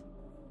honest.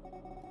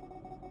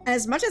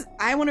 As much as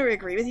I want to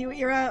agree with you,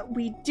 Ira,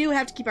 we do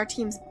have to keep our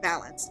teams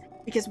balanced,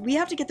 because we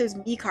have to get those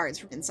me cards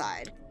from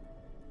inside.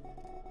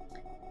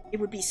 It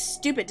would be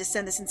stupid to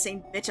send this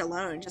insane bitch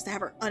alone, just to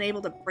have her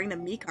unable to bring the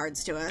me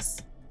cards to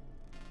us.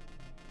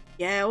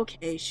 Yeah,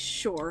 okay,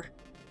 sure.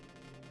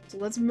 So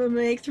let's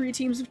make 3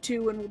 teams of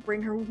 2, and we'll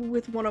bring her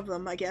with one of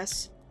them, I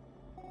guess.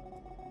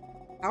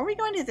 How are we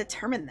going to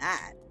determine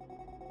that?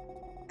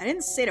 I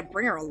didn't say to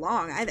bring her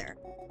along, either.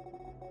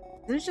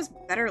 Isn't it just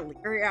better to leave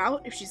her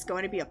out if she's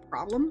going to be a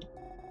problem?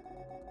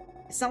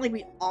 It's not like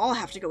we all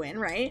have to go in,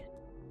 right?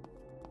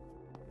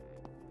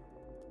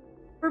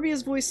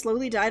 Ferbia's voice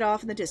slowly died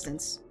off in the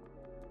distance,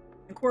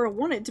 and Cora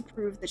wanted to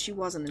prove that she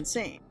wasn't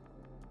insane.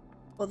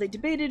 While they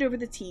debated over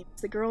the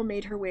teams, the girl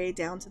made her way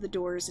down to the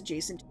doors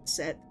adjacent to the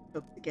set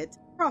to get to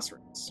the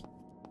crossroads.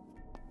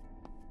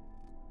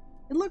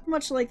 It looked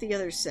much like the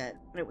other set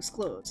when it was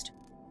closed.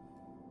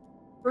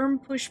 Firm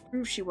push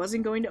proved she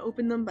wasn't going to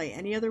open them by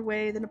any other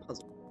way than a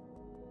puzzle.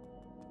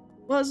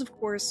 It was, of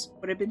course,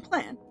 what had been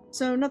planned,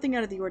 so nothing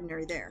out of the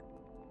ordinary there.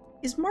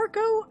 Is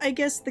Marco, I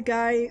guess, the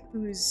guy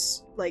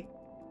who's, like,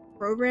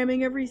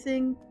 programming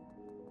everything?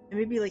 And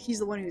maybe, like, he's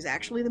the one who's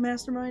actually the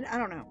mastermind? I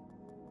don't know.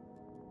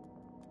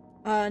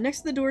 Next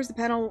to the doors, the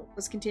panel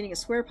was containing a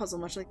square puzzle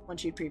much like the one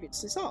she had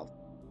previously solved.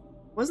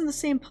 It wasn't the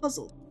same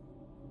puzzle.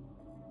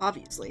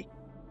 Obviously.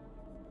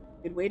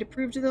 A good way to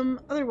prove to them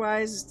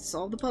otherwise is to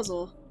solve the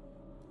puzzle.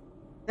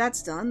 If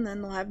that's done,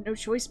 then they'll have no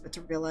choice but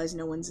to realize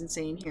no one's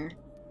insane here.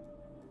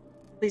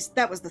 At least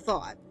that was the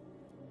thought.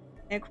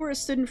 And Cora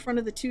stood in front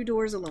of the 2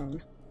 doors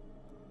alone.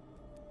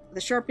 With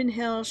a sharp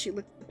inhale, she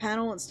looked at the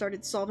panel and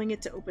started solving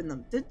it to open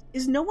them.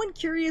 Is no one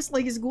curious?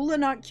 Like, is Gula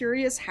not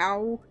curious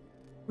how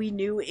we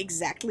knew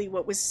exactly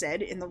what was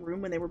said in the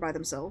room when they were by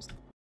themselves?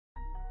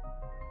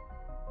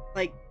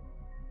 Like,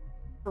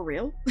 for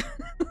real?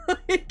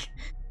 Like,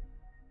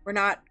 we're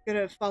not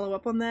gonna follow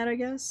up on that, I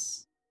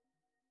guess?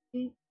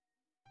 I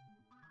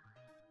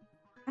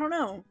don't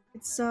know.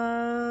 It's,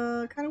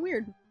 kind of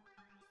weird.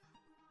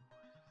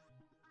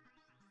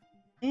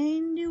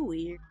 Kinda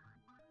weird.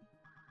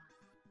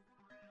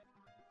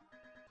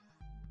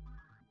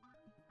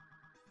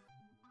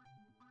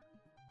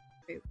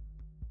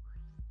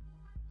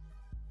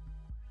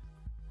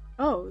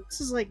 Oh, this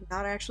is, like,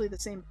 not actually the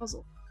same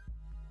puzzle.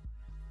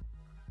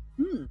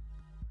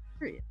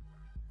 Period.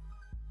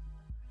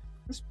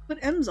 Let's put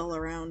M's all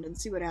around and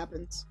see what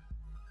happens.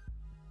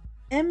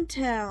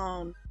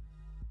 M-Town!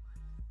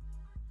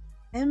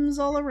 M's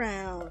all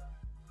around.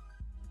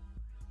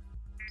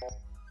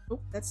 Oh,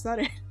 that's not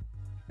it.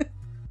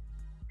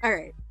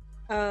 Alright.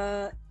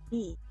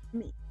 Me.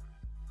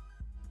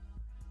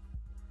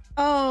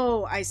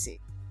 Oh, I see.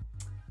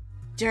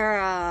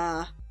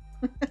 Duh.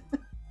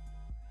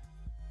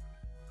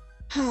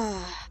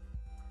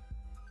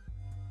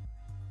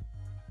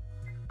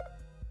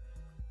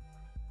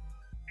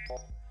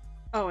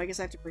 Oh, I guess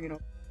I have to bring it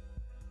over.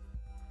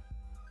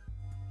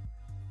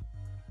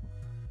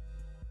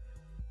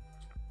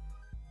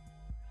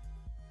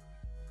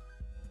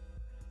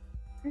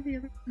 Where are the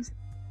other ones?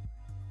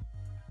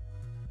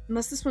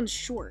 Unless this one's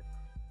short.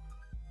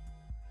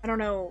 I don't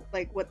know,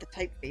 like, what the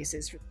typeface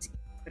is for this,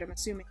 but I'm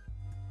assuming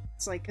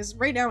it's like, because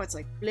right now it's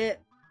like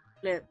blip,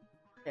 blip,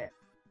 blip.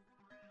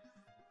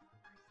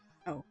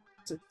 Oh,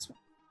 so this one.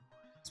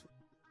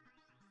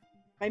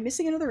 Am I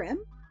missing another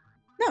M?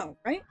 No,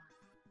 right?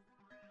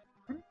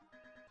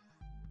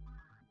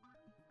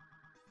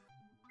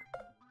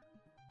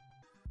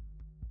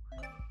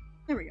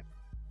 There we go.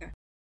 Okay.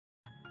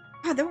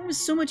 God, that one was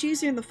so much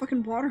easier than the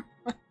fucking water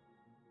one.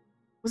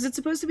 Was it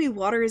supposed to be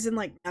water as in,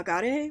 like,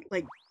 nagare?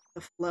 Like,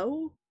 the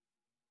flow?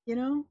 You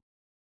know?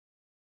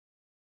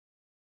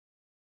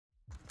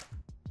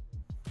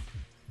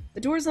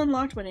 The doors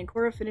unlocked when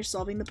Ancora finished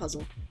solving the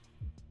puzzle.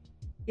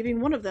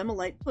 Giving one of them a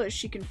light push,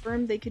 she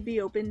confirmed they could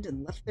be opened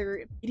and left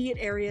their immediate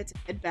area to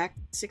head back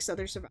to the 6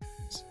 other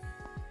survivors.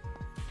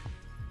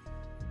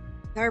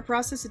 The entire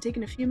process had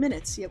taken a few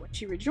minutes, yet when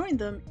she rejoined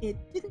them, it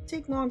didn't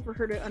take long for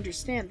her to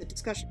understand the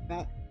discussion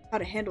about how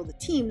to handle the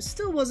teams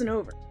still wasn't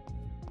over.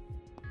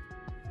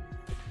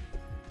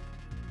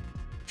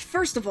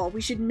 First of all,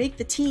 we should make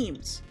the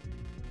teams.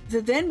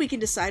 Then we can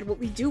decide what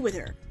we do with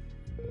her.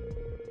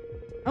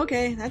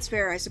 Okay, that's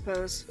fair, I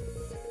suppose.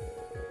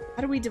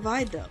 How do we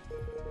divide, though?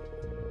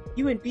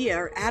 You and Bia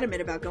are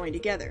adamant about going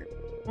together.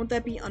 Won't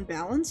that be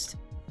unbalanced?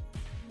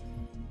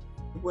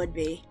 It would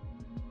be.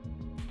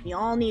 We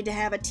all need to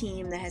have a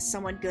team that has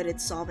someone good at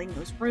solving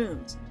those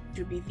rooms, which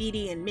would be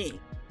Vidi and me.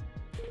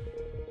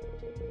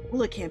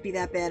 Well, it can't be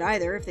that bad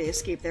either if they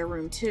escape their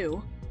room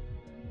too.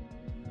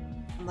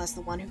 Unless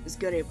the one who was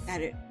good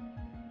at it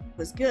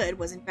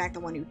was in fact the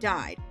one who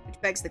died,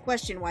 which begs the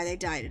question why they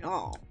died at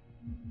all.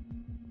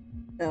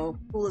 Though,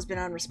 Gula's been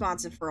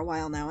unresponsive for a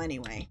while now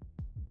anyway.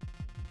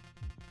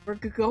 We're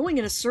going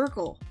in a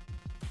circle.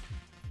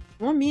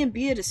 You want me and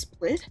Bia to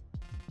split?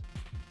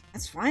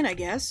 That's fine, I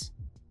guess.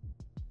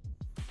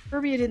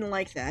 Furbia didn't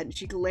like that, and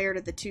she glared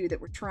at the 2 that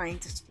were trying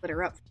to split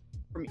her up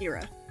from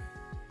Ira.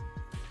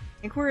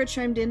 Ancora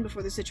chimed in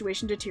before the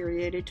situation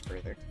deteriorated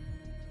further.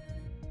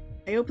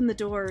 I opened the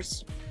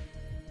doors.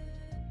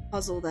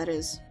 Puzzle, that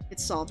is.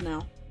 It's solved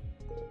now.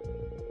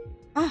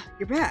 Ah,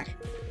 you're back.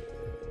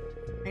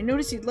 I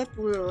noticed you'd left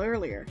a little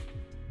earlier.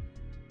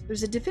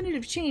 There's a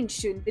definitive change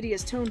to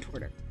Invidia's tone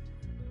toward her.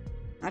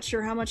 Not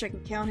sure how much I can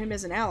count him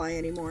as an ally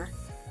anymore.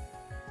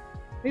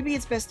 Maybe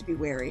it's best to be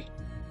wary.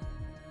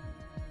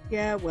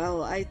 Yeah,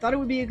 well, I thought it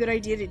would be a good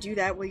idea to do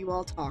that while you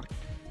all talked.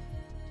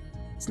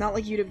 It's not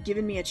like you'd have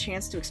given me a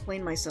chance to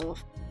explain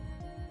myself.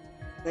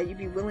 That you'd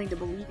be willing to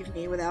believe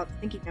me without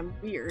thinking I'm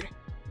weird.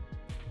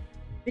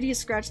 Invidia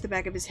scratched the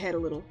back of his head a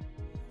little,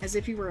 as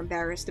if he were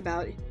embarrassed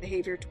about his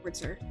behavior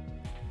towards her.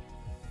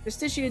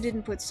 Justicia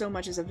didn't put so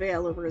much as a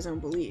veil over his own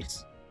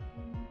beliefs.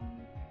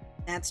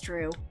 That's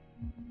true.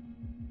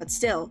 But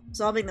still,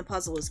 solving the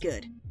puzzle is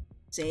good.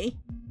 See?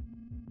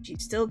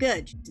 She's still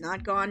good. She's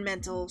not gone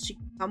mental. She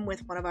can come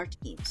with one of our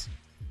teams.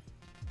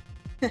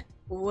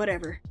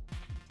 Whatever.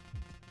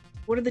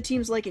 What are the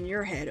teams like in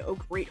your head, oh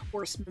great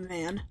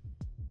horseman?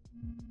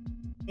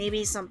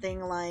 Maybe something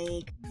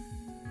like...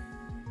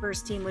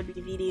 First team would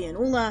be Vidi and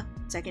Ula,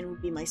 second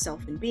would be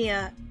myself and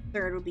Bia,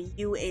 third would be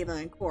you, Ava,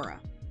 and Cora.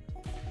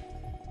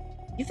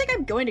 You think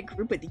I'm going to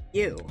group with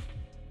you?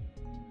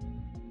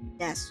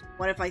 Yes,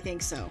 what if I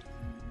think so?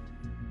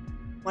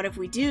 What if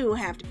we do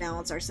have to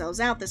balance ourselves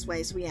out this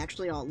way so we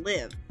actually all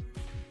live?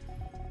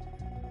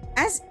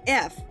 As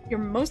if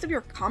most of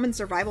your common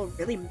survival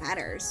really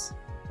matters.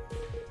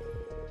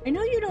 I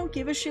know you don't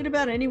give a shit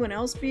about anyone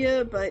else,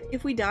 Bia, but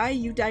if we die,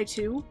 you die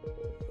too.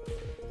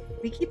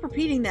 We keep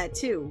repeating that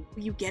too.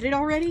 Will you get it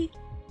already?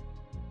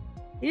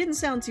 He didn't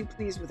sound too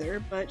pleased with her,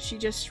 but she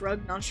just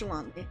shrugged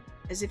nonchalantly,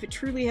 as if it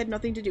truly had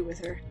nothing to do with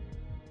her.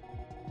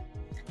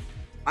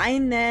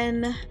 Fine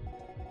then.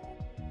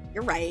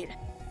 You're right.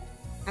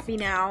 Happy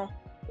now?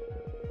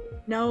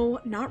 No,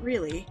 not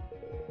really.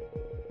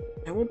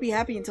 I won't be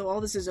happy until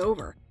all this is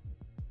over.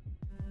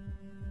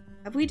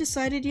 Have we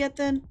decided yet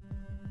then?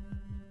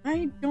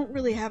 I don't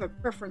really have a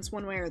preference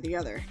one way or the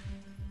other.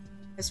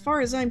 As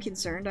far as I'm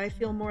concerned, I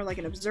feel more like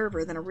an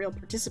observer than a real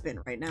participant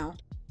right now.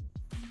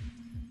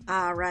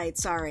 Ah, right,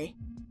 sorry.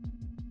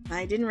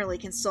 I didn't really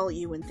consult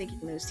you when thinking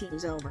those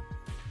teams over.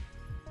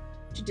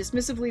 She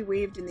dismissively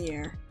waved in the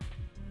air.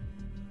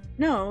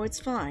 No, it's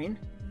fine.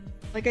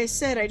 Like I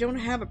said, I don't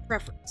have a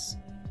preference.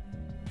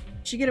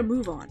 We should get a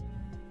move on.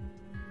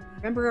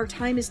 Remember, our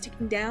time is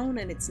ticking down,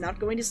 and it's not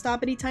going to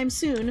stop anytime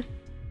soon.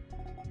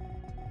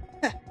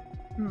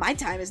 My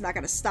time is not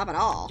going to stop at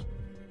all.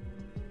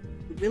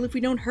 It will if we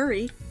don't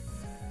hurry.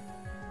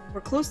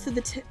 We're close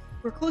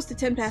to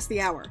 10 past the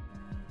hour.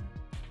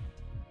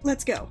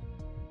 Let's go.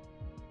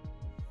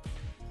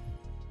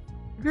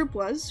 The group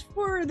was,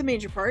 for the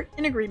major part,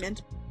 in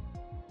agreement.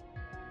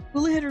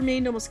 Ula had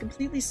remained almost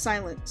completely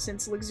silent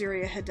since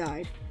Luxuria had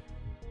died.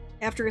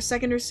 After a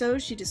second or so,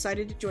 she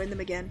decided to join them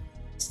again,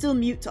 still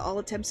mute to all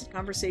attempts at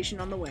conversation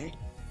on the way.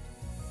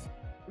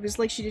 It was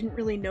like she didn't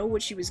really know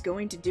what she was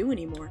going to do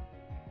anymore.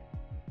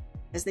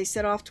 As they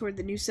set off toward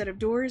the new set of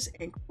doors,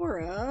 and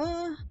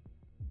Cora...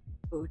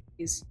 Oh,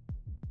 jeez.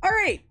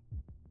 Alright!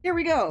 Here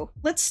we go.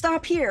 Let's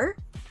stop here,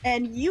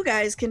 and you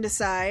guys can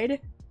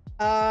decide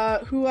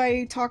who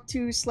I talk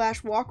to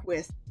 / walk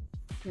with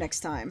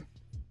next time.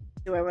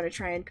 Do I want to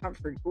try and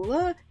comfort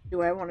Ula?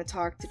 Do I want to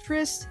talk to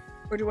Trist?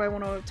 Or do I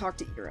want to talk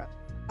to Ira?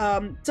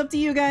 It's up to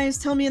you guys.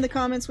 Tell me in the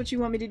comments what you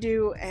want me to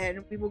do,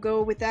 and we will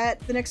go with that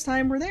the next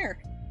time we're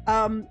there.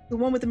 The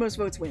one with the most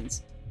votes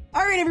wins.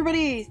 Alright,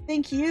 everybody!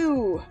 Thank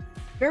you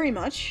very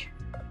much.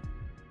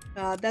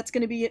 That's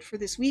going to be it for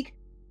this week.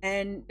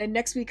 And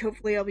next week,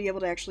 hopefully, I'll be able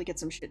to actually get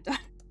some shit done.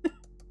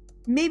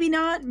 Maybe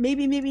not.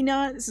 Maybe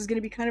not. This is going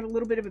to be kind of a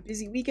little bit of a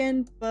busy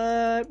weekend,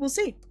 but we'll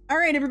see. All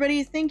right,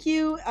 everybody. Thank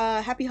you.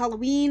 Happy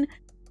Halloween.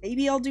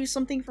 Maybe I'll do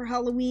something for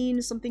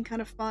Halloween, something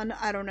kind of fun.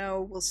 I don't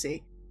know. We'll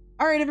see.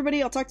 All right,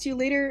 everybody. I'll talk to you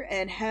later,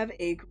 and have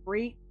a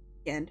great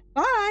weekend.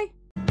 Bye!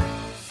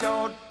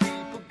 Short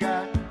people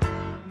got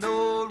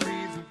no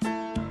reason.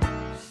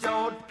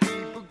 Short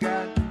people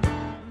got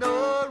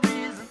no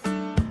reason.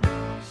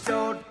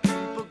 Short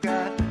people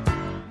got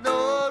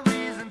no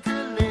reason to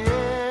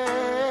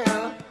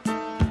live.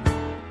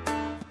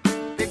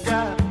 They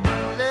got